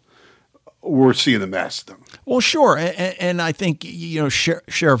show, we're seeing a mastodon. Well, sure. And I think, you know,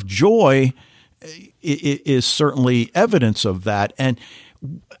 Sheriff Joy is certainly evidence of that. And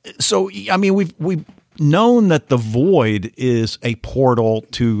so, I mean, we've known that the void is a portal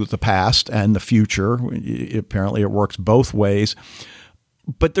to the past and the future. Apparently it works both ways.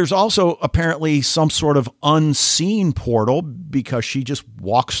 But there's also apparently some sort of unseen portal because she just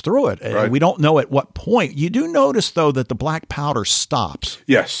walks through it. Right. We don't know at what point. You do notice, though, that the black powder stops.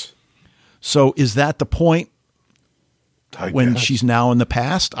 Yes. So is that the point when she's now in the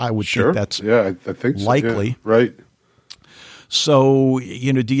past? I would think that's I think likely. So, yeah. Right. So,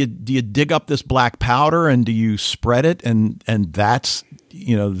 you know, do you dig up this black powder and do you spread it? And that's,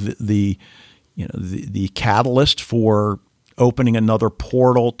 you know, the catalyst for opening another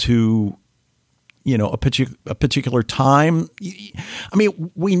portal to, you know, a particular time. I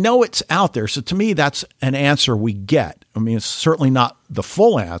mean, we know it's out there. So to me, that's an answer we get. I mean, it's certainly not the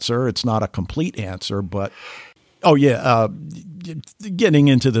full answer. It's not a complete answer, but getting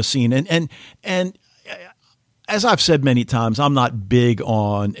into the scene and as I've said many times, I'm not big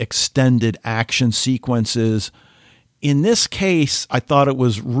on extended action sequences. In this case, I thought it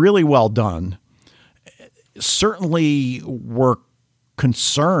was really well done. Certainly, we're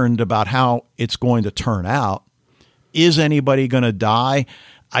concerned about how it's going to turn out. Is anybody going to die?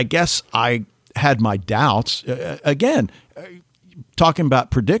 I guess I had my doubts. Again, talking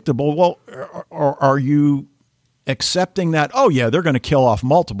about predictable, well, are you accepting that, oh, yeah, they're going to kill off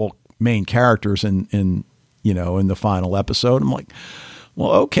multiple main characters in the final episode? I'm like,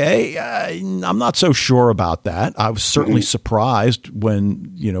 Well, okay. I'm not so sure about that. I was certainly surprised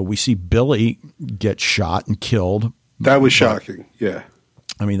when, we see Billy get shot and killed. That was shocking. Yeah.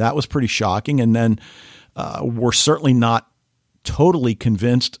 I mean, that was pretty shocking. And then we're certainly not totally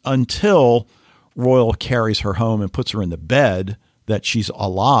convinced until Royal carries her home and puts her in the bed that she's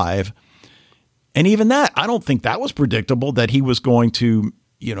alive. And even that, I don't think that was predictable, that he was going to,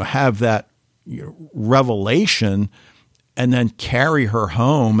 have that revelation and then carry her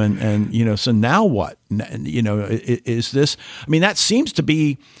home. And so now what? Is this, I mean, that seems to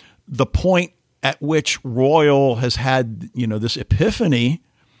be the point at which Royal has had, this epiphany.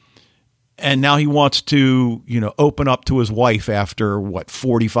 And now he wants to, open up to his wife after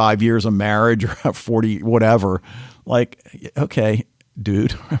 45 years of marriage or 40, whatever. Like, okay,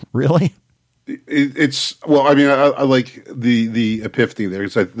 dude, really? It's well, I mean, I like the epiphany there,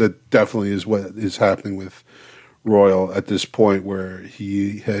 because that definitely is what is happening with Royal at this point, where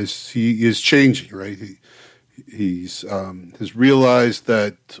he is changing, right? He's has realized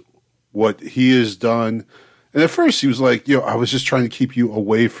that what he has done, and at first he was like, I was just trying to keep you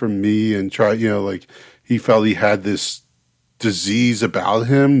away from me, and try, like he felt he had this disease about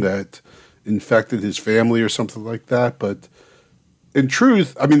him that infected his family or something like that. But in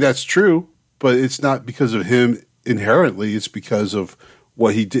truth, I mean, that's true. But it's not because of him inherently. It's because of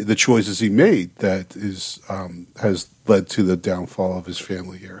what he did, the choices he made, that has led to the downfall of his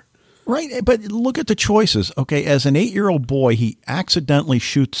family here. Right. But look at the choices. Okay. As an 8-year-old boy, he accidentally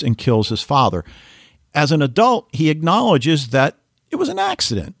shoots and kills his father. As an adult, he acknowledges that it was an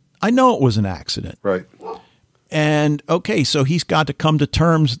accident. I know it was an accident. Right. And okay, so he's got to come to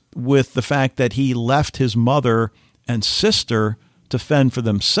terms with the fact that he left his mother and sister to fend for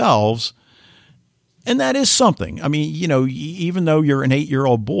themselves. And that is something. I mean, even though you're an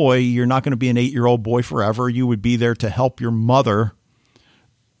 8-year-old boy, you're not going to be an 8-year-old boy forever. You would be there to help your mother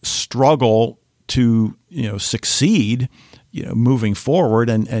struggle to, succeed, moving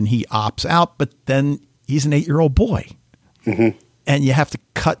forward. And he opts out, but then he's an 8-year-old boy. Mm-hmm. And you have to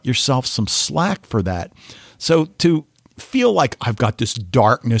cut yourself some slack for that. So to feel like I've got this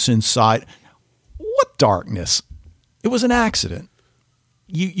darkness inside, what darkness? It was an accident.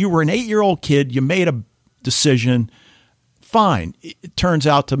 You were an 8-year-old kid. You made a decision. Fine. It turns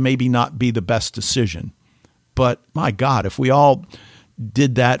out to maybe not be the best decision. But my God, if we all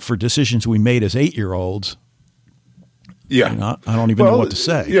did that for decisions we made as 8-year-olds, yeah, I don't even know what to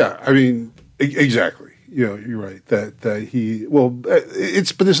say. Yeah, I mean, exactly. You're right. That he,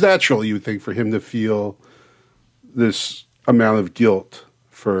 it's natural, you would think, for him to feel this amount of guilt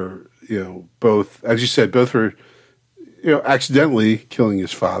for, both, as you said, both for, accidentally killing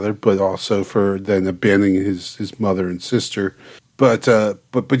his father, but also for then abandoning his mother and sister. But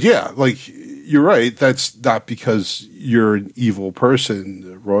yeah, like, you're right. That's not because you're an evil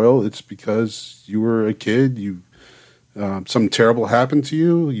person, Royal. It's because you were a kid. Something terrible happened to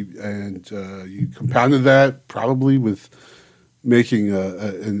you, and you compounded that probably with making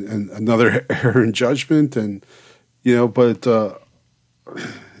another error in judgment, and But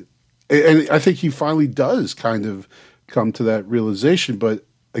and I think he finally does kind of come to that realization. But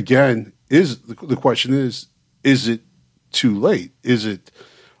again, the question is it too late?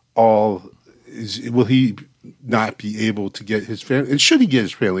 Will he not be able to get his family? And should he get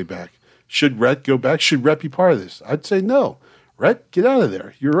his family back? Should Rhett go back? Should Rhett be part of this? I'd say no. Rhett, get out of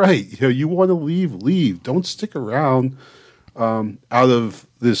there. You're right. You want to leave. Don't stick around out of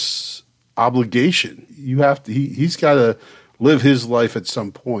this obligation. You have to. He's got to live his life at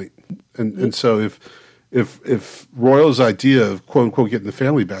some point. And so if Royal's idea of quote unquote getting the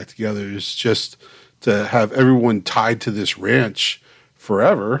family back together is just to have everyone tied to this ranch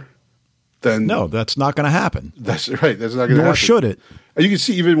forever, then no, that's not going to happen. That's right. That's not going to happen. Nor should it. And you can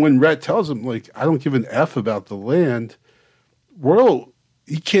see even when Rhett tells him, like, I don't give an F about the land, Royal,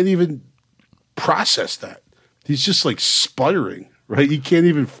 he can't even process that. He's just like sputtering, right? He can't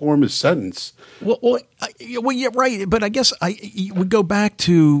even form a sentence. Well, yeah, right. But I guess we go back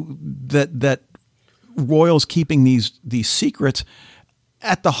to that Royal's keeping these secrets.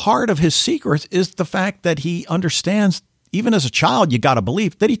 At the heart of his secrets is the fact that he understands, even as a child, you got to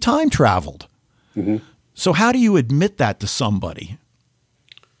believe that he time traveled. Mm-hmm. So how do you admit that to somebody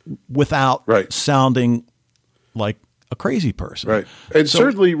without sounding like a crazy person? Right. And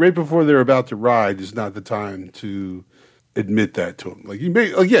certainly right before they're about to ride is not the time to admit that to him. Like, you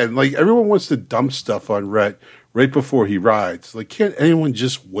may, again, like, everyone wants to dump stuff on Rhett right before he rides. Like, can't anyone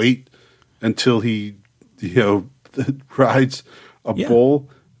just wait until he, rides a bull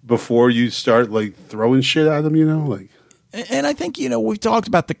before you start, like, throwing shit at him, like? And I think, we've talked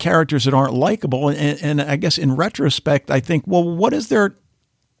about the characters that aren't likable. And I guess in retrospect, I think, well, what is there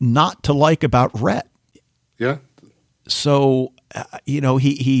not to like about Rhett. Yeah. So,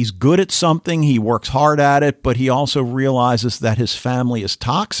 he's good at something. He works hard at it, but he also realizes that his family is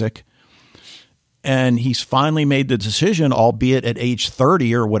toxic. And he's finally made the decision, albeit at age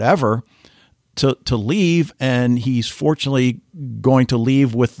 30 or whatever, to leave. And he's fortunately going to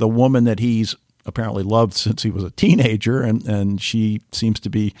leave with the woman that he's apparently loved since he was a teenager. And she seems to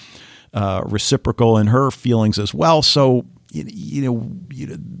be reciprocal in her feelings as well. So,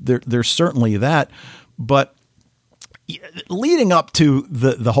 there's certainly that. But leading up to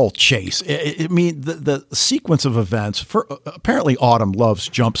the whole chase, the sequence of events. Apparently, Autumn loves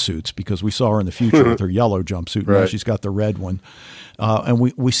jumpsuits because we saw her in the future with her yellow jumpsuit. Right. Now she's got the red one, and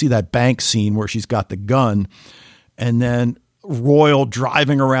we see that bank scene where she's got the gun, and then Royal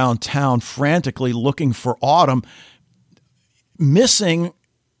driving around town frantically looking for Autumn, missing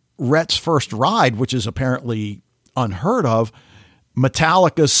Rhett's first ride, which is apparently unheard of.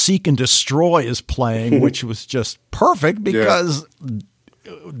 Metallica's Seek and Destroy is playing, which was just perfect because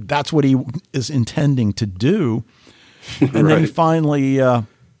that's what he is intending to do. And then he finally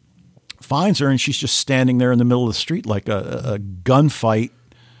finds her, and she's just standing there in the middle of the street like a gunfight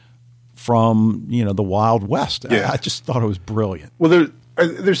from, the Wild West. Yeah. I just thought it was brilliant. Well,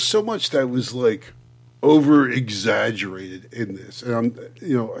 there's so much that was like over exaggerated in this, and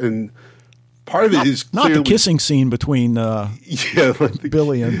and part of it is clearly, not the kissing scene between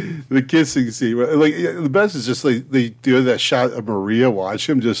Billy and the kissing scene. Like the best is just like they do that shot of Maria watch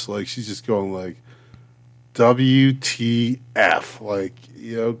him, just like she's just going like WTF, like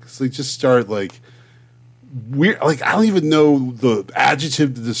because they just start like weird. Like I don't even know the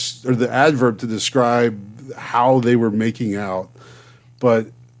adjective to this or the adverb to describe how they were making out, but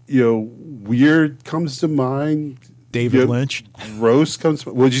weird comes to mind. David Lynch. Gross comes.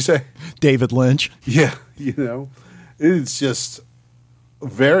 What'd you say? David Lynch. Yeah, it's just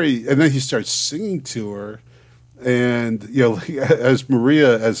very. And then he starts singing to her, and as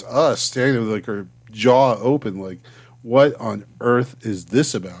Maria, as us, standing there with like her jaw open, like, what on earth is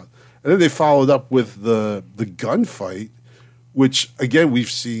this about? And then they followed up with the gunfight, which again we've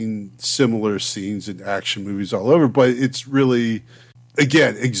seen similar scenes in action movies all over, but it's really.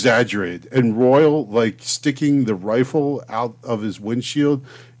 Again, exaggerated. And Royal, like, sticking the rifle out of his windshield,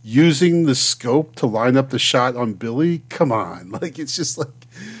 using the scope to line up the shot on Billy. Come on. Like, it's just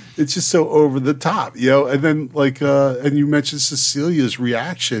so over the top, And then, like, and you mentioned Cecilia's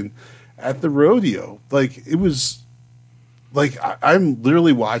reaction at the rodeo. Like, it was, like, I'm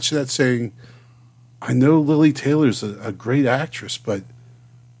literally watching that saying, I know Lily Taylor's a great actress, but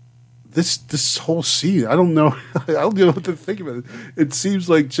this whole scene, I don't know what to think about it. It seems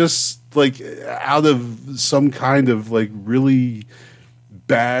like just like out of some kind of like really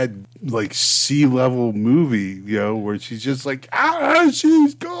bad like sea-level movie, where she's just like,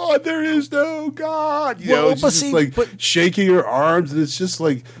 she's God, there is no God. She's just shaking her arms, and it's just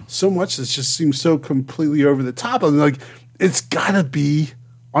like so much that just seems so completely over the top. I'm like, it's gotta be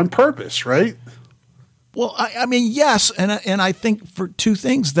on purpose, right? Well, I mean, yes, and I think for two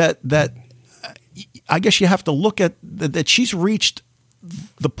things that I guess you have to look at that she's reached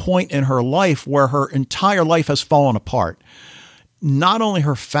the point in her life where her entire life has fallen apart. Not only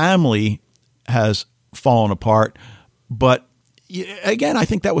her family has fallen apart, but again, I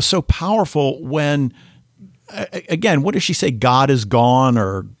think that was so powerful when, again, what does she say? God is gone,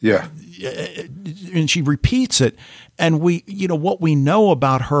 or yeah, and she repeats it, and what we know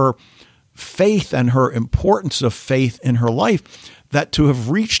about her faith and her importance of faith in her life, that to have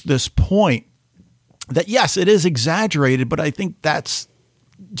reached this point, that yes, it is exaggerated, but I think that's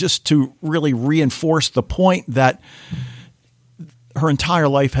just to really reinforce the point that her entire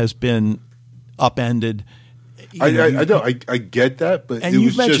life has been upended. I know, I get that, but it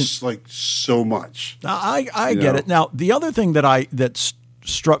was just like so much. I get it. Now, the other thing that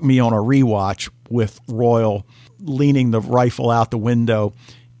struck me on a rewatch with Royal leaning the rifle out the window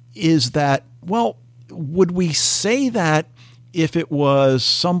is that, well, would we say that if it was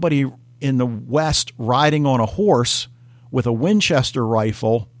somebody in the West riding on a horse with a Winchester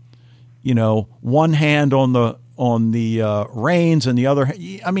rifle, one hand on the reins and the other,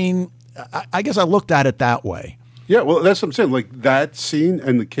 I mean, I guess I looked at it that way. Yeah, well, that's what I'm saying. Like that scene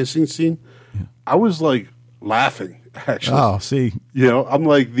and the kissing scene, I was like laughing, actually. Oh, see. I'm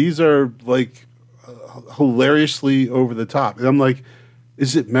like, these are like hilariously over the top. And I'm like,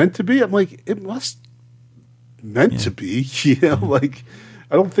 is it meant to be? I'm like, it must meant to be. Like,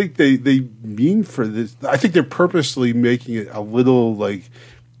 I don't think they mean for this. I think they're purposely making it a little like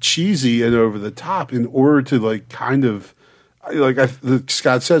cheesy and over the top in order to like kind of like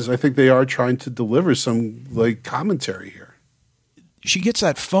Scott says. I think they are trying to deliver some like commentary here. she gets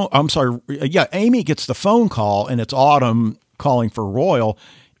that phone. I'm sorry. Yeah. Amy gets the phone call and it's Autumn calling for Royal.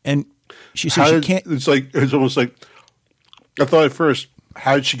 And she says she can't. It's almost like, I thought at first,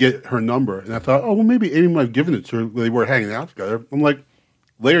 how did she get her number? And I thought, oh, well, maybe Amy might have given it to her. They were hanging out together. I'm like,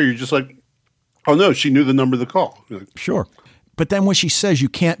 later, you're just like, oh, no, she knew the number to call. Like, sure. But then when she says you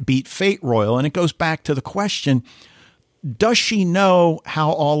can't beat fate, Royal, and it goes back to the question, does she know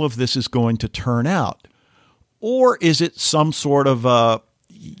how all of this is going to turn out? Or is it some sort of,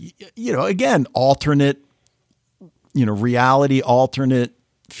 again, alternate, reality, alternate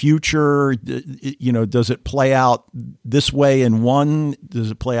future? Does it play out this way in one?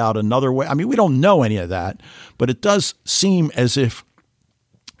 Does it play out another way? I mean, we don't know any of that, but it does seem as if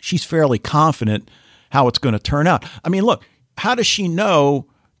she's fairly confident how it's going to turn out. I mean, look, how does she know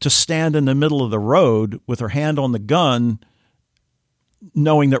to stand in the middle of the road with her hand on the gun,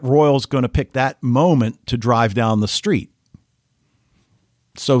 knowing that Royal's going to pick that moment to drive down the street?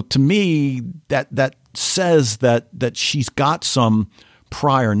 So to me, that says that she's got some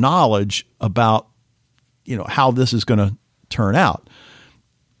prior knowledge about, how this is going to turn out.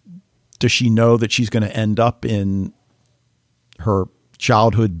 Does she know that she's going to end up in her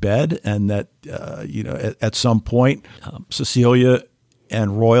childhood bed and that, at some point, Cecilia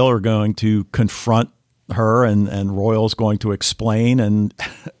and Royal are going to confront her and Royal's going to explain. And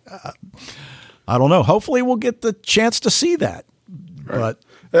I don't know. Hopefully we'll get the chance to see that. Right.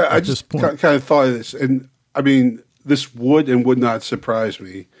 But I just kind of thought of this. And I mean, this would and would not surprise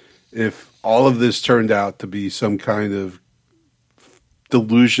me if all of this turned out to be some kind of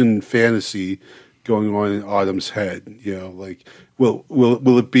delusion fantasy going on in Autumn's head. Like,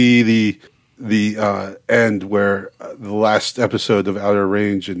 will it be the end where the last episode of Outer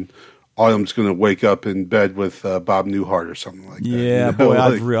Range and Autumn's going to wake up in bed with Bob Newhart or something like that? Yeah, boy,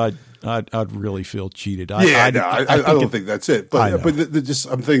 I'd really feel cheated. I don't think that's it. But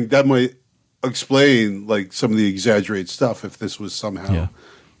I'm thinking that might explain like some of the exaggerated stuff if this was somehow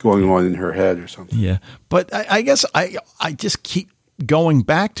going on in her head or something. Yeah, but I guess I just keep going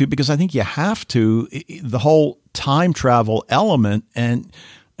back to, because I think you have to, the whole time travel element and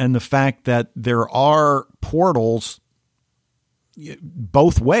the fact that there are portals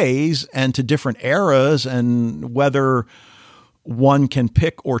both ways and to different eras, and whether one can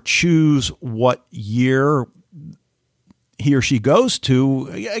pick or choose what year he or she goes to.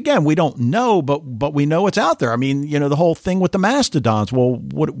 Again, we don't know, but we know it's out there. I mean, the whole thing with the mastodons. Well,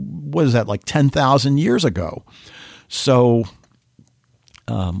 what is that, like 10,000 years ago? So,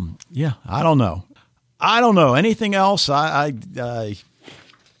 I don't know. Anything else? I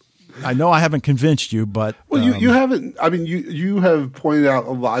know I haven't convinced you, but you haven't. I mean, you have pointed out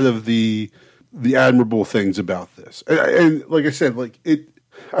a lot of the admirable things about this, and like I said, like it.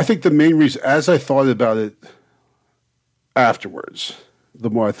 I think the main reason, as I thought about it afterwards, the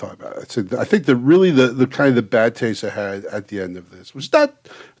more I thought about it, I think the kind of the bad taste I had at the end of this was not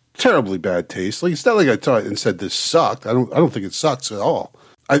terribly bad taste. Like, it's not like I thought and said this sucked. I don't think it sucks at all.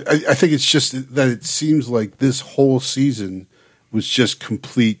 I think it's just that it seems like this whole season was just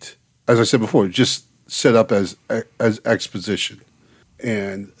complete, as I said before, just set up as exposition,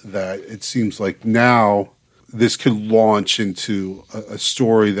 and that it seems like now this could launch into a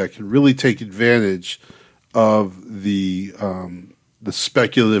story that can really take advantage of the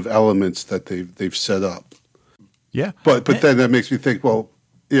speculative elements that they've set up. Yeah, but then that makes me think, well,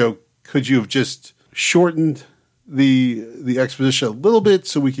 could you have just shortened the exposition a little bit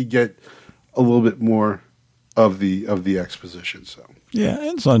so we could get a little bit more of the exposition? So yeah,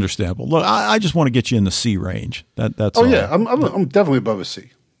 it's understandable. Look, I just want to get you in the C range. That's oh all. Yeah, I'm definitely above a C.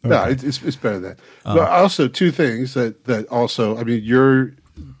 Okay. No, it's better than that. But also, two things that also, I mean, your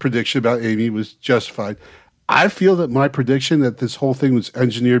prediction about Amy was justified. I feel that my prediction that this whole thing was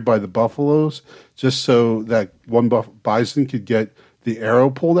engineered by the Buffaloes just so that one bison could get the arrow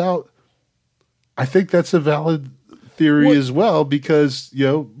pulled out, I think that's a valid theory as well, because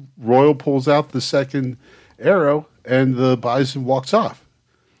Royal pulls out the second arrow and the bison walks off.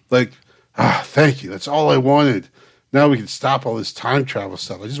 Like, thank you. That's all I wanted. Now we can stop all this time travel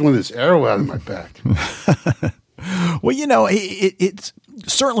stuff. I just want this arrow out of my back. Well, it's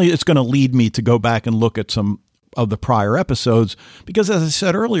certainly it's going to lead me to go back and look at some of the prior episodes, because as I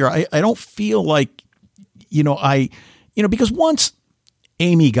said earlier, I don't feel like, because once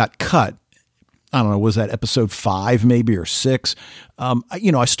Amy got cut, I don't know, was that episode 5 maybe or 6?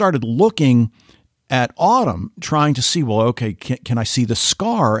 I started looking at Autumn, trying to see, well, okay, can I see the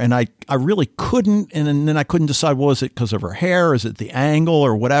scar? And I really couldn't. And then I couldn't decide, well, is it because of her hair? Is it the angle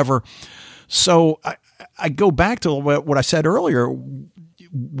or whatever? So I go back to what I said earlier.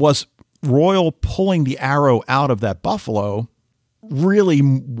 Was Royal pulling the arrow out of that buffalo really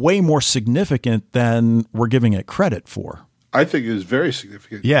way more significant than we're giving it credit for. I think it is very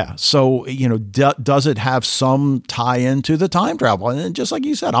significant. Yeah. So, does it have some tie into the time travel? And just like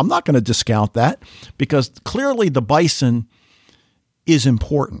you said, I'm not going to discount that, because clearly the bison is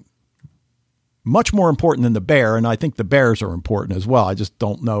important, much more important than the bear. And I think the bears are important as well. I just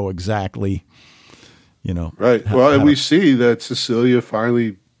don't know exactly, Right. And we see that Cecilia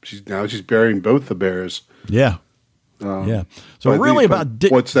finally, she's burying both the bears. Yeah. Yeah. So really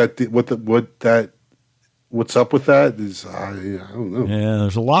what's up with that is, I don't know. Yeah.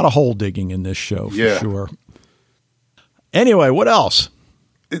 There's a lot of hole digging in this show for Yeah. sure. Anyway, what else?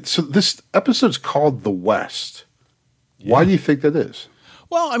 So this episode's called The West. Yeah. Why do you think that is?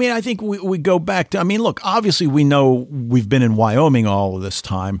 Well, I mean, I think we go back to, look, obviously we know we've been in Wyoming all of this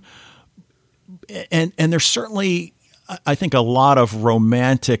time. And there's certainly, I think, a lot of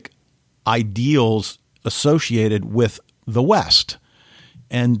romantic ideals associated with the West.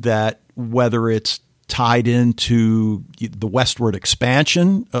 And that whether it's tied into the westward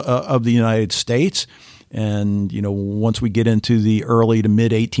expansion of the United States, and, once we get into the early to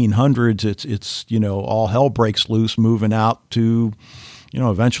mid 1800s, it's all hell breaks loose moving out to,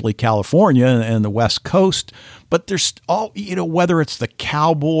 eventually California and the West Coast. But there's all, whether it's the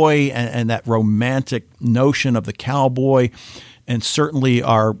cowboy and that romantic notion of the cowboy, and certainly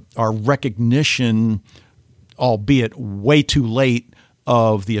our recognition, albeit way too late,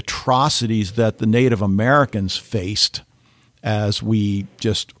 of the atrocities that the Native Americans faced as we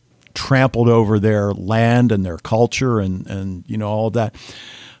just trampled over their land and their culture and all of that.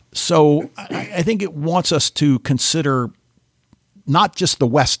 So I think it wants us to consider not just the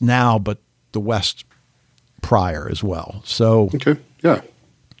West now, but the West prior as well. So okay, yeah.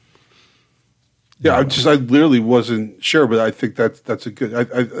 I literally wasn't sure, but I think that's a good.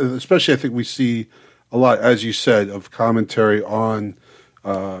 Especially, I think we see a lot, as you said, of commentary on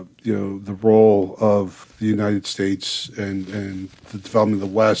the role of the United States and the development of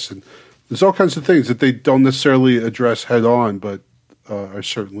the West, and there's all kinds of things that they don't necessarily address head on, but are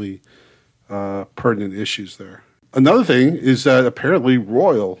certainly pertinent issues there. Another thing is that apparently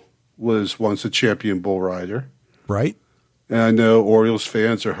Royal was once a champion bull rider. Right. And I know Orioles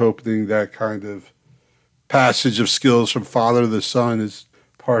fans are hoping that kind of passage of skills from father to son is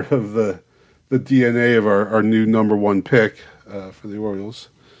part of the DNA of our new number one pick for the Orioles,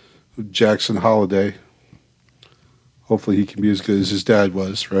 Jackson Holliday. Hopefully he can be as good as his dad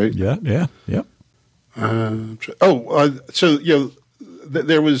was, right? Yeah. So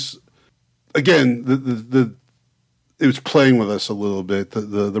there was, again, it was playing with us a little bit,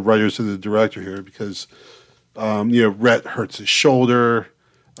 the writers and the director here, because Rhett hurts his shoulder.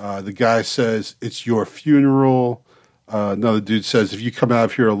 The guy says, "It's your funeral." Another dude says, "If you come out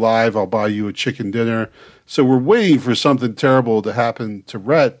of here alive, I'll buy you a chicken dinner." So we're waiting for something terrible to happen to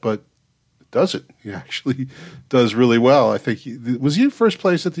Rhett, but it doesn't. He actually does really well. I think was he in first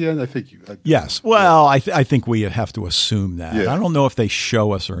place at the end? I think yes. Well, I think we have to assume that. Yeah. I don't know if they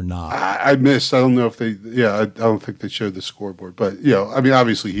show us or not. I missed. I don't know if they. Yeah, I don't think they showed the scoreboard. But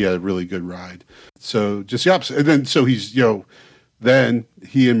obviously he had a really good ride. So just the opposite. And then so he's then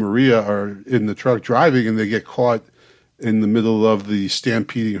he and Maria are in the truck driving, and they get caught in the middle of the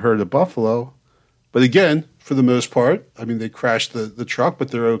stampeding herd of buffalo. But again, for the most part, they crashed the truck,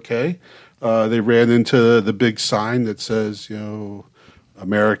 but they're okay. They ran into the big sign that says,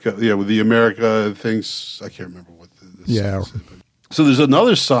 America, with the America things. I can't remember what the sign said. So there's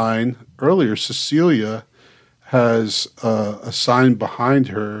another sign earlier. Cecilia has a sign behind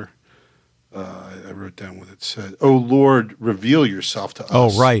her. I wrote down what it said. "Oh Lord, reveal yourself to us."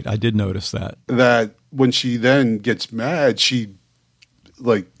 Oh, right. I did notice that. That when she then gets mad, she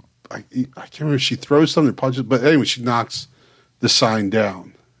I can't remember if she throws something or punches, but anyway, she knocks the sign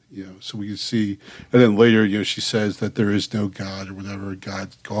down. So we can see, and then later, she says that there is no God or whatever,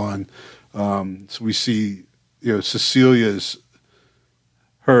 God's gone. So we see, Cecilia's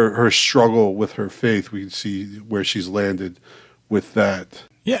her struggle with her faith. We can see where she's landed with that.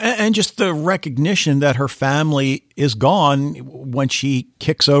 Yeah, and just the recognition that her family is gone when she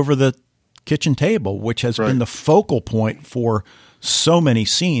kicks over the kitchen table, which has been the focal point for so many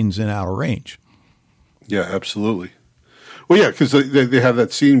scenes in Outer Range. Yeah, absolutely. Well, yeah, because they have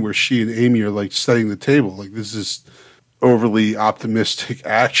that scene where she and Amy are setting the table. This is overly optimistic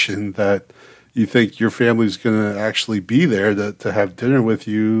action that you think your family's going to actually be there to have dinner with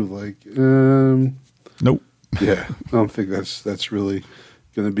you. Nope. Yeah, I don't think that's really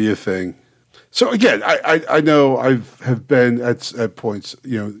going to be a thing. So again, I know have been at points,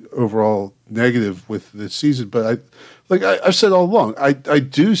 overall negative with this season, but I've said all along, I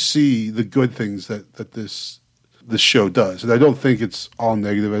do see the good things that the show does. And I don't think it's all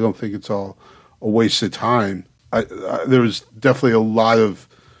negative. I don't think it's all a waste of time. There was definitely a lot of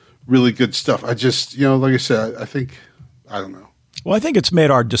really good stuff. I just, like I said, I think, I don't know. Well, I think it's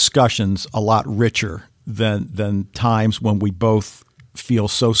made our discussions a lot richer than times when we both feel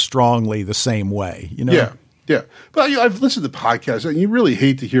so strongly the same way, Yeah. Yeah. But I've listened to podcasts, and you really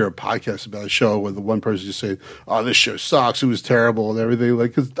hate to hear a podcast about a show where the one person just saying, oh, this show sucks, it was terrible and everything.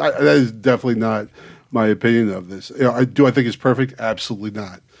 Like, cause that is definitely not my opinion of this. Do I think it's perfect? Absolutely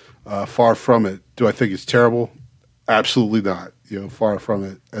not. Far from it. Do I think it's terrible? Absolutely not. Far from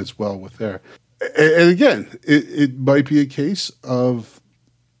it as well with there. And again, it might be a case of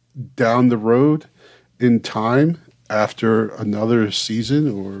down the road in time after another season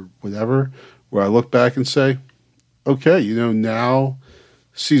or whatever, where I look back and say, okay, now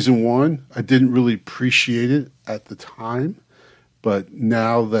season 1, I didn't really appreciate it at the time, but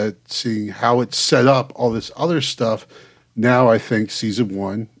now that seeing how it's set up, all this other stuff, now I think season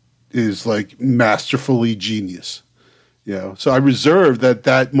 1 is like masterfully genius. So I reserve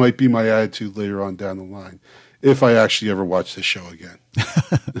that might be my attitude later on down the line, if I actually ever watch this show again.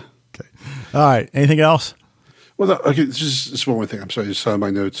 Okay. All right. Anything else? Well, okay. Just one more thing. I'm sorry. I just saw my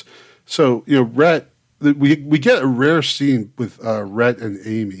notes. So, Rhett, we get a rare scene with Rhett and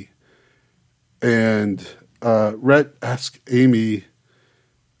Amy, and Rhett asks Amy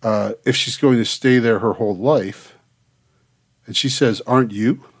if she's going to stay there her whole life, and she says, "Aren't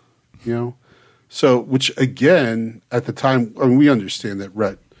you?" So, which again, at the time, we understand that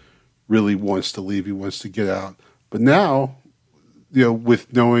Rhett really wants to leave. He wants to get out. But now,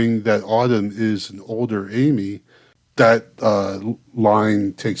 with knowing that Autumn is an older Amy, that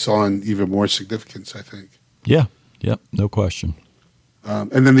line takes on even more significance, I think. Yeah. Yep. No question.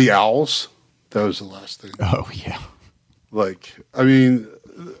 And then the owls. That was the last thing. Oh, yeah. We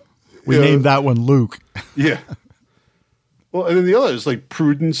named that one Luke. Yeah. Well, and then the other is like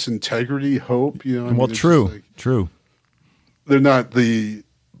prudence, integrity, hope. True. They're not the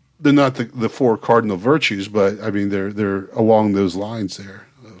 4 cardinal virtues, but they're along those lines there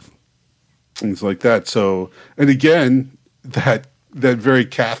of things like that. So, and again, that very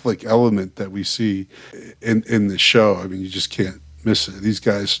Catholic element that we see in the show. You just can't miss it. These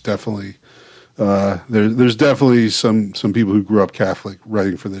guys definitely. There's definitely some people who grew up Catholic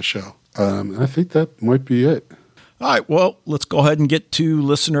writing for this show. I think that might be it. All right, well, let's go ahead and get to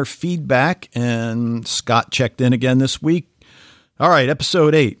listener feedback. And Scott checked in again this week. All right,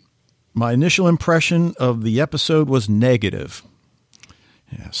 episode 8. My initial impression of the episode was negative.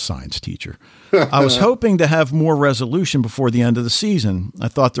 Yeah, science teacher. I was hoping to have more resolution before the end of the season. I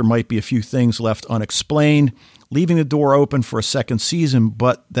thought there might be a few things left unexplained, leaving the door open for a second season,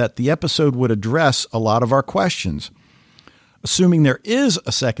 but that the episode would address a lot of our questions. Assuming there is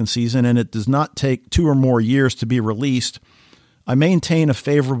a second season and it does not take 2 or more years to be released, I maintain a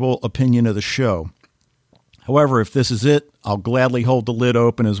favorable opinion of the show. However, if this is it, I'll gladly hold the lid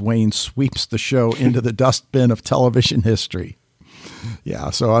open as Wayne sweeps the show into the dustbin of television history. Yeah,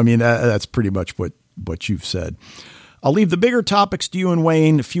 so that's pretty much what you've said. I'll leave the bigger topics to you and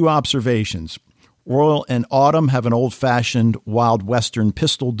Wayne. A few observations. Royal and Autumn have an old-fashioned Wild Western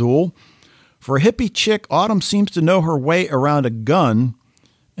pistol duel. For a hippie chick, Autumn seems to know her way around a gun,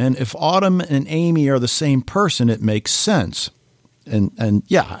 and if Autumn and Amy are the same person, it makes sense. And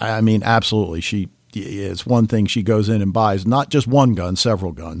yeah, absolutely. It's one thing she goes in and buys, not just one gun,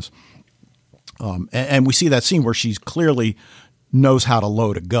 several guns. And we see that scene where she clearly knows how to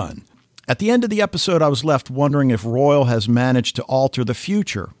load a gun. At the end of the episode, I was left wondering if Royal has managed to alter the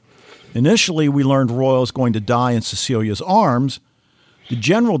future. Initially, we learned Royal is going to die in Cecilia's arms. The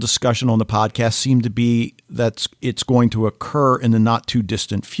general discussion on the podcast seemed to be that it's going to occur in the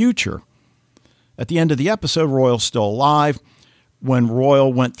not-too-distant future. At the end of the episode, Royal's still alive. When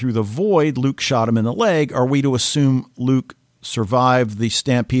Royal went through the void, Luke shot him in the leg. Are we to assume Luke survived the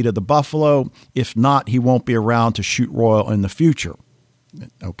stampede of the buffalo? If not, he won't be around to shoot Royal in the future.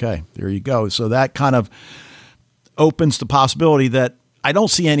 Okay, there you go. So that kind of opens the possibility that I don't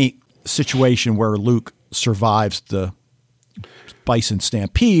see any situation where Luke survives the bison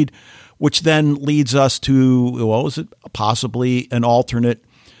stampede, which then leads us to, possibly an alternate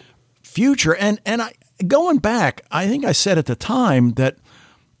future. And going back, I think I said at the time that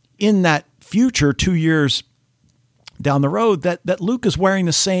in that future, 2 years down the road, that Luke is wearing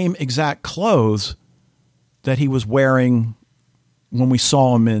the same exact clothes that he was wearing when we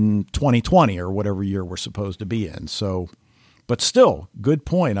saw him in 2020 or whatever year we're supposed to be in. So, but still, good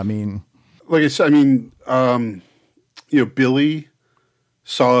point. Like I said, Billy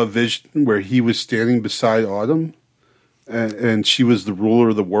saw a vision where he was standing beside Autumn, and she was the ruler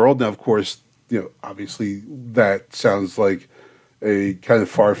of the world. Now, of course, obviously that sounds like a kind of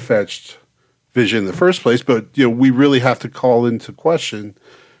far-fetched vision in the first place, but we really have to call into question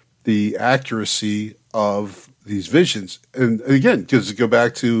the accuracy of these visions. And again, does it go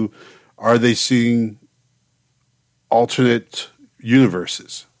back to, are they seeing alternate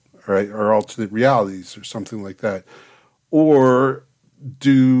universes, right, or alternate realities or something like that? Or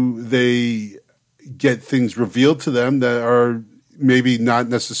do they get things revealed to them that are maybe not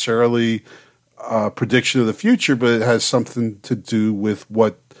necessarily a prediction of the future, but it has something to do with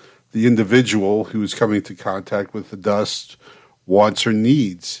what the individual who is coming into contact with the dust wants or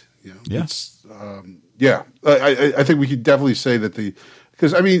needs? Yeah. I think we could definitely say that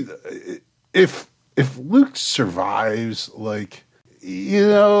because I mean, if Luke survives,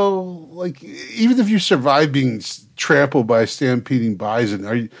 even if you survive being trampled by a stampeding bison,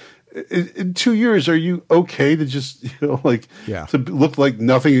 are you, in 2 years, are you okay to just, to look like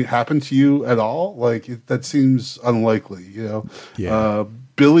nothing happened to you at all? That seems unlikely, Yeah.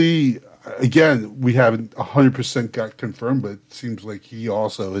 Billy, again, we haven't 100% got confirmed, but it seems like he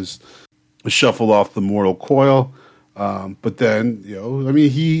also has shuffled off the mortal coil. But then,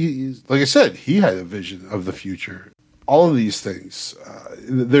 he, like I said, he had a vision of the future. All of these things,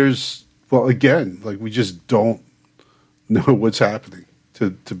 we just don't know what's happening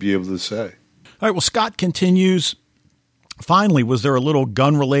to be able to say. All right, well, Scott continues. Finally, was there a little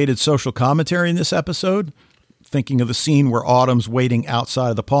gun-related social commentary in this episode? Thinking of the scene where Autumn's waiting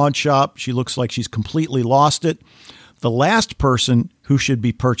outside of the pawn shop. She looks like she's completely lost it. The last person who should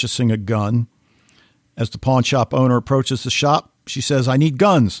be purchasing a gun. As the pawn shop owner approaches the shop, she says, "I need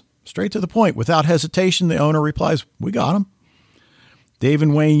guns." Straight to the point. Without hesitation, the owner replies, "We got them." Dave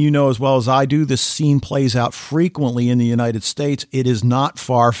and Wayne, you know as well as I do, this scene plays out frequently in the United States. It is not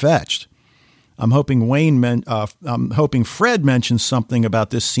far-fetched. I'm hoping Fred mentions something about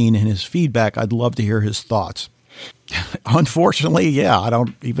this scene in his feedback. I'd love to hear his thoughts. Unfortunately, I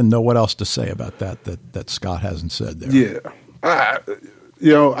don't even know what else to say about that Scott hasn't said there. Yeah. I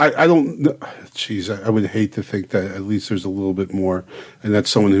don't. Geez, I would hate to think that at least there's a little bit more, and that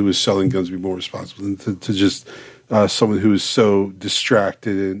someone who is selling guns would be more responsible than to just someone who is so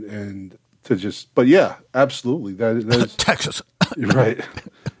distracted and to just. But yeah, absolutely, that is Texas, right?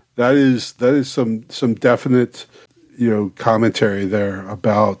 That is some definite commentary there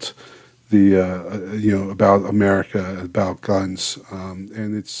about the about America, about guns,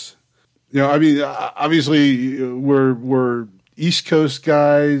 and it's obviously we're East Coast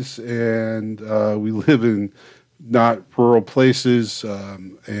guys, and we live in not rural places,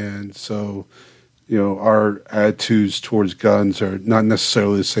 and so our attitudes towards guns are not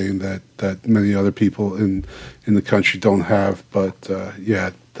necessarily the same that many other people in the country don't have. But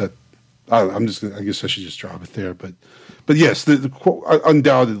I guess I should just drop it there. But yes,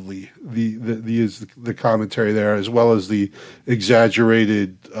 undoubtedly the commentary there, as well as the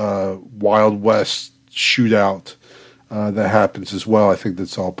exaggerated Wild West shootout that happens as well. I think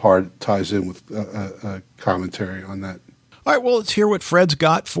that's all ties in with a commentary on that. All right, well, let's hear what Fred's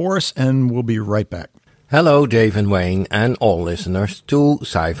got for us, and we'll be right back. Hello, Dave and Wayne, and all listeners to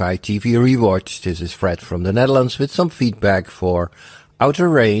Sci-Fi TV Rewatch. This is Fred from the Netherlands with some feedback for Outer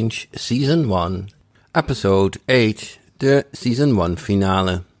Range Season 1, Episode 8, the Season 1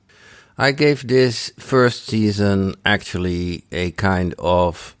 finale. I gave this first season actually a kind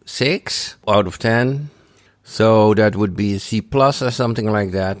of 6 out of 10. So that would be a C+ or something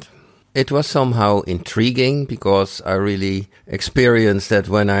like that. It was somehow intriguing because I really experienced that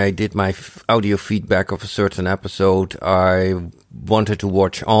when I did my audio feedback of a certain episode, I wanted to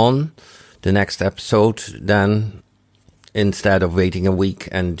watch on the next episode then instead of waiting a week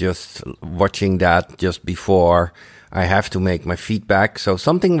and just watching that just before I have to make my feedback. So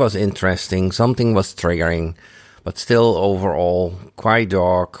something was interesting, something was triggering, but still overall quite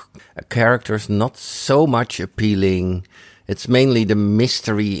dark. Characters not so much appealing. It's mainly the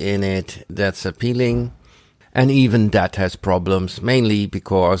mystery in it that's appealing. And even that has problems, mainly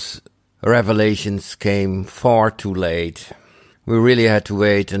because revelations came far too late. We really had to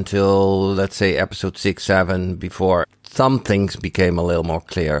wait until, let's say, episode 6, 7 before some things became a little more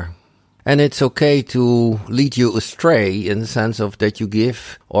clear. And it's okay to lead you astray in the sense of that you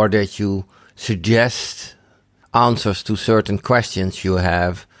give or that you suggest answers to certain questions you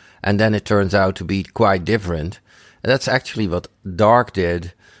have, and then it turns out to be quite different. And that's actually what Dark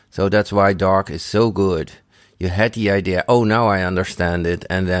did. So that's why Dark is so good. You had the idea, oh, now I understand it,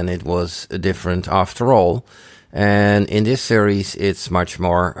 and then it was different after all. And in this series, it's much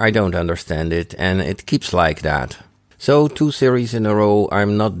more, I don't understand it, and it keeps like that. So 2 series in a row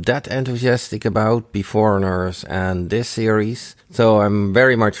I'm not that enthusiastic about, Beforeigners and this series. So I'm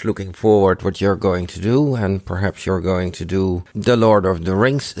very much looking forward what you're going to do, and perhaps you're going to do the Lord of the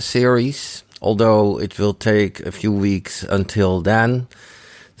Rings series, although it will take a few weeks until then.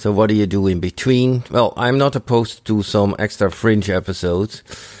 So what do you do in between? Well, I'm not opposed to some extra fringe episodes.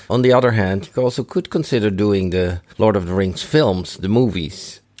 On the other hand, you also could consider doing the Lord of the Rings films, the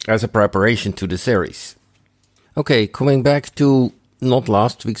movies, as a preparation to the series. Okay, coming back to not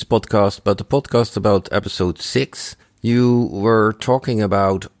last week's podcast, but the podcast about episode 6. You were talking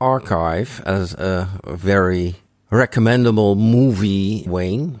about Archive as a very recommendable movie,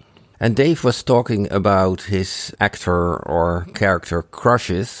 Wayne. And Dave was talking about his actor or character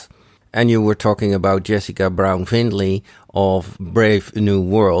crushes. And you were talking about Jessica Brown Findlay of Brave New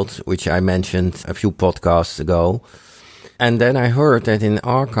World, which I mentioned a few podcasts ago. And then I heard that in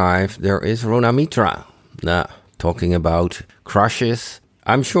Archive there is Rona Mitra. Now, talking about crushes,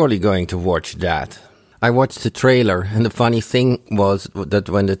 I'm surely going to watch that. I watched the trailer, and the funny thing was that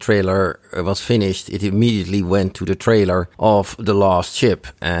when the trailer was finished, it immediately went to the trailer of The Last Ship.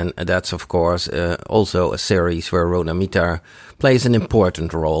 And that's, of course, also a series where Rona Mitra plays an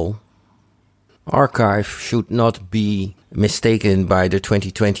important role. Archive should not be mistaken by the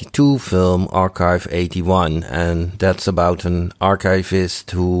 2022 film Archive 81, and that's about an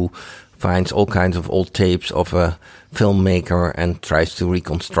archivist who finds all kinds of old tapes of a filmmaker and tries to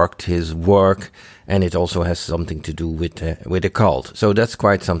reconstruct his work, and it also has something to do with a cult. So that's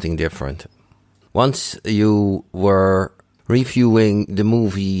quite something different. Once you were reviewing the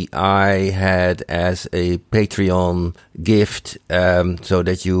movie I had as a Patreon gift, so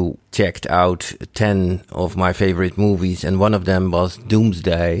that you checked out 10 of my favorite movies, and one of them was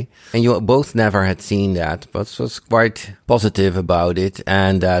Doomsday. And you both never had seen that, but was quite positive about it.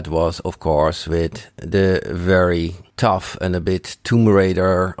 And that was, of course, with the very tough and a bit Tomb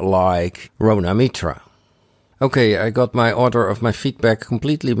Raider-like Rona Mitra. Okay, I got my order of my feedback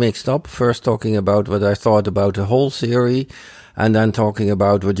completely mixed up. First talking about what I thought about the whole series, and then talking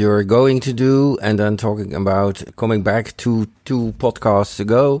about what you're going to do, and then talking about coming back to 2 podcasts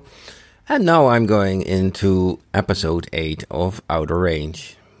ago. And now I'm going into episode 8 of Outer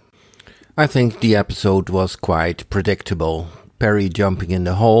Range. I think the episode was quite predictable. Perry jumping in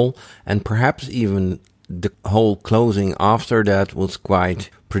the hole, and perhaps even the whole closing after that was quite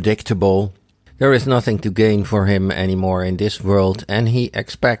predictable. There is nothing to gain for him anymore in this world, and he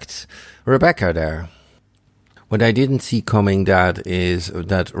expects Rebecca there. What I didn't see coming that is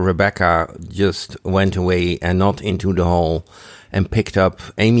that Rebecca just went away and not into the hole and picked up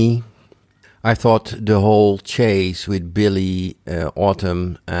Amy. I thought the whole chase with Billy,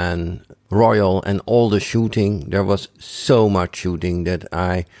 Autumn and Royal and all the shooting, there was so much shooting that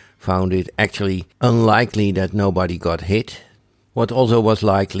I found it actually unlikely that nobody got hit. What also was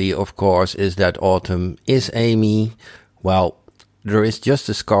likely, of course, is that Autumn is Amy. Well, there is just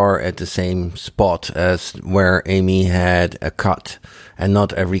a scar at the same spot as where Amy had a cut, and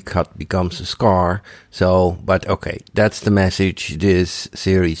not every cut becomes a scar. So, but okay, that's the message this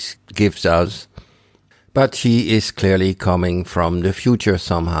series gives us. But she is clearly coming from the future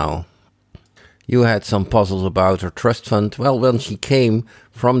somehow. You had some puzzles about her trust fund. Well, when she came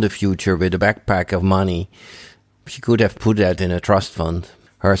from the future with a backpack of money, she could have put that in a trust fund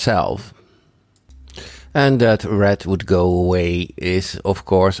herself. And that Red would go away is, of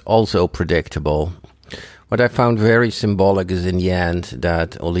course, also predictable. What I found very symbolic is in the end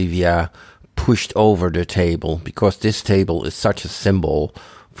that Olivia pushed over the table, because this table is such a symbol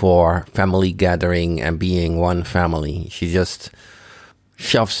for family gathering and being one family. She just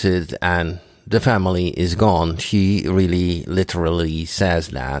shoves it and the family is gone. She really literally says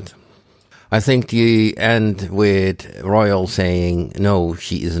that. I think the end with Royal saying, no,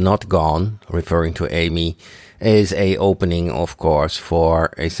 she is not gone, referring to Amy, is a opening, of course,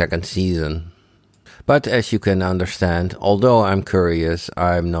 for a second season. But as you can understand, although I'm curious,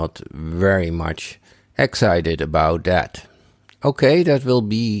 I'm not very much excited about that. Okay, that will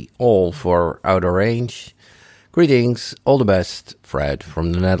be all for Outer Range. Greetings, all the best, Fred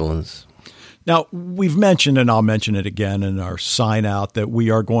from the Netherlands. Now, we've mentioned, and I'll mention it again in our sign out, that we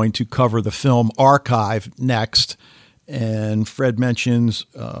are going to cover the film Archive next. And Fred mentions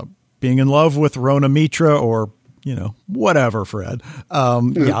being in love with Rona Mitra, or, you know, whatever, Fred.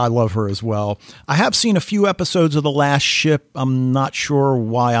 Yeah, I love her as well. I have seen a few episodes of The Last Ship. I'm not sure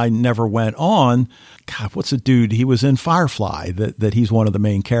why I never went on. God, what's a dude? He was in Firefly, that he's one of the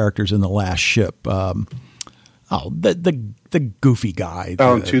main characters in The Last Ship. The goofy guy.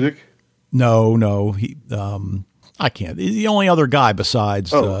 Alan Tudyk? No, he. I can't. He's the only other guy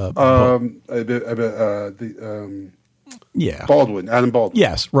besides. Baldwin, Adam Baldwin.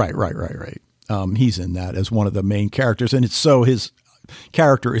 Yes, right. He's in that as one of the main characters, and his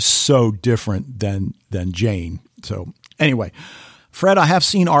character is so different than Jane. So anyway, Fred, I have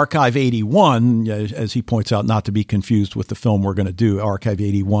seen Archive 81, as he points out, not to be confused with the film we're going to do. Archive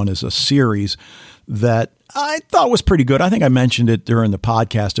 81 is a series that I thought was pretty good. I think I mentioned it during the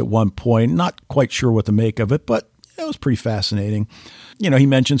podcast at one point. Not quite sure what to make of it, but it was pretty fascinating. He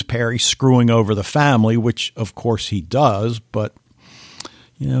mentions Perry screwing over the family, which of course he does, but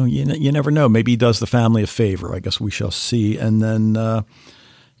you never know. Maybe he does the family a favor. I guess we shall see. And then,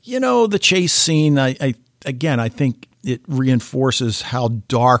 the chase scene, I think it reinforces how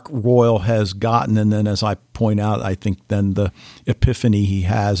dark Royal has gotten. And then, as I point out, I think then the epiphany he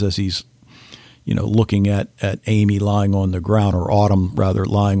has as he's, looking at Amy lying on the ground, or Autumn rather,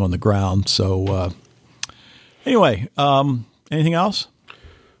 lying on the ground. So anyway, anything else?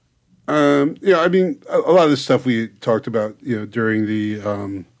 I mean, a lot of the stuff we talked about, during the,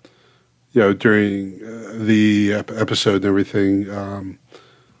 episode and everything.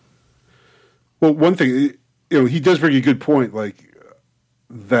 Well, one thing, he does bring a good point, like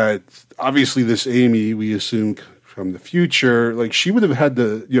that. Obviously, this Amy, we assume from the future, like she would have had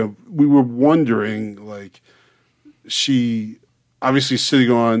to, we were wondering, like she obviously sitting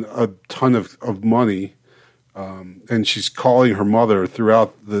on a ton of money. And she's calling her mother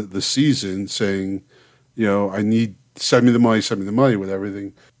throughout the season saying, I need, send me the money with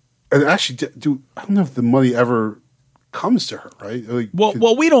everything. And actually, I don't know if the money ever comes to her, right? Like,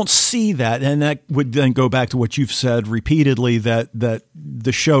 well, we don't see that. And that would then go back to what you've said repeatedly, that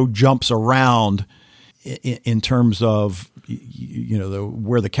the show jumps around in terms of,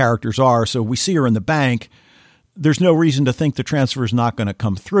 where the characters are. So we see her in the bank. There's no reason to think the transfer is not going to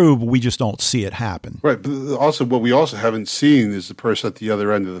come through, but we just don't see it happen. Right. But also, what we also haven't seen is the person at the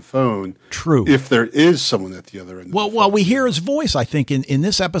other end of the phone. True. If there is someone at the other end of the phone. Well, we hear his voice, I think, in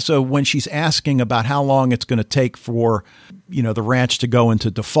this episode when she's asking about how long it's going to take for, the ranch to go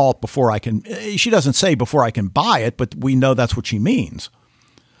into default before I can. She doesn't say before I can buy it, but we know that's what she means.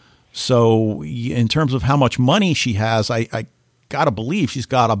 So in terms of how much money she has, I got to believe she's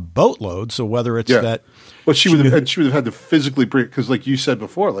got a boatload. So whether it's that. Well, she would have had to physically bring, because like you said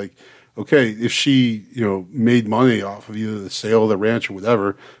before, like, okay, if she, made money off of either the sale of the ranch or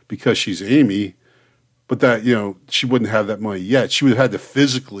whatever, because she's Amy, but that, she wouldn't have that money yet. She would have had to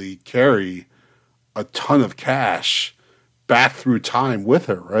physically carry a ton of cash back through time with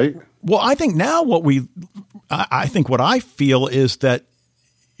her, right? Well, I think now what I feel is that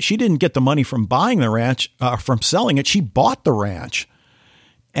she didn't get the money from buying the ranch, from selling it. She bought the ranch,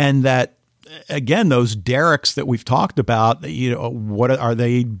 and that, again, those derricks that we've talked about, what are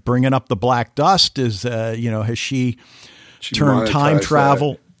they bringing up the black dust? Is, has she turned time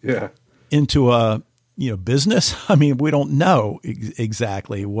travel into a, business? I mean, we don't know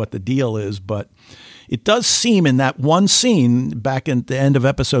exactly what the deal is, but it does seem in that one scene back at the end of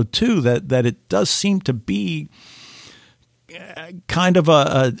episode 2 that it does seem to be kind of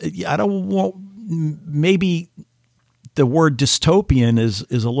maybe the word dystopian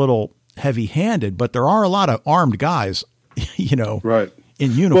is a little heavy-handed, but there are a lot of armed guys, right,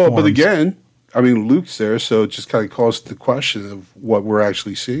 in uniforms. Well, but again, I mean, Luke's there, so it just kind of calls the question of what we're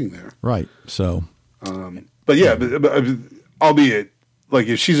actually seeing there. Right. So, but yeah, but albeit, like,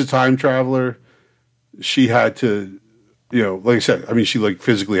 if she's a time traveler, she had to, like I said, I mean, she like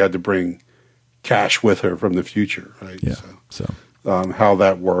physically had to bring cash with her from the future, right? Yeah. So how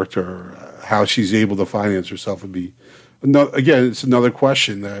that worked or how she's able to finance herself would be, again, it's another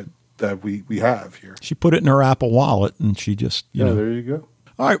question that we have here. She put it in her Apple Wallet, and she just, there you go.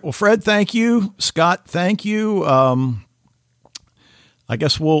 All right. Well, Fred, thank you. Scott, thank you. I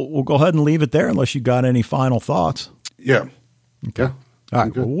guess we'll go ahead and leave it there unless you got any final thoughts. Yeah. Okay. All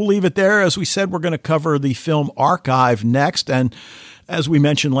right. Well, we'll leave it there. As we said, we're going to cover the film Archive next. And as we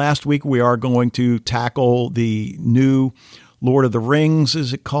mentioned last week, we are going to tackle the new Lord of the Rings.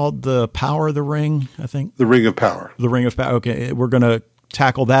 Is it called The Power of the Ring, I think? The Ring of Power. The Ring of Power. Okay. We're going to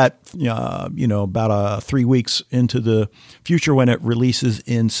tackle that, about 3 weeks into the future when it releases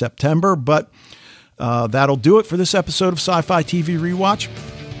in September. But that'll do it for this episode of Sci-Fi TV Rewatch.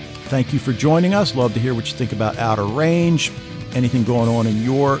 Thank you for joining us. Love to hear what you think about Outer Range, anything going on in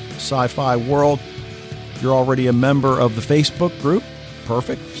your sci-fi world. If you're already a member of the Facebook group,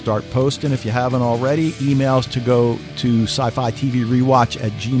 perfect. Start posting if you haven't already. Emails to go to sci-fi TV rewatch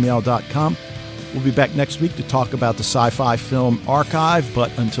at gmail.com. We'll be back next week to talk about the sci-fi film Archive, but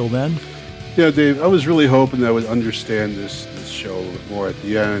until then. Yeah, Dave, I was really hoping I would understand this show a little bit more at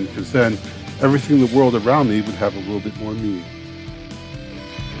the end, because then everything in the world around me would have a little bit more meaning.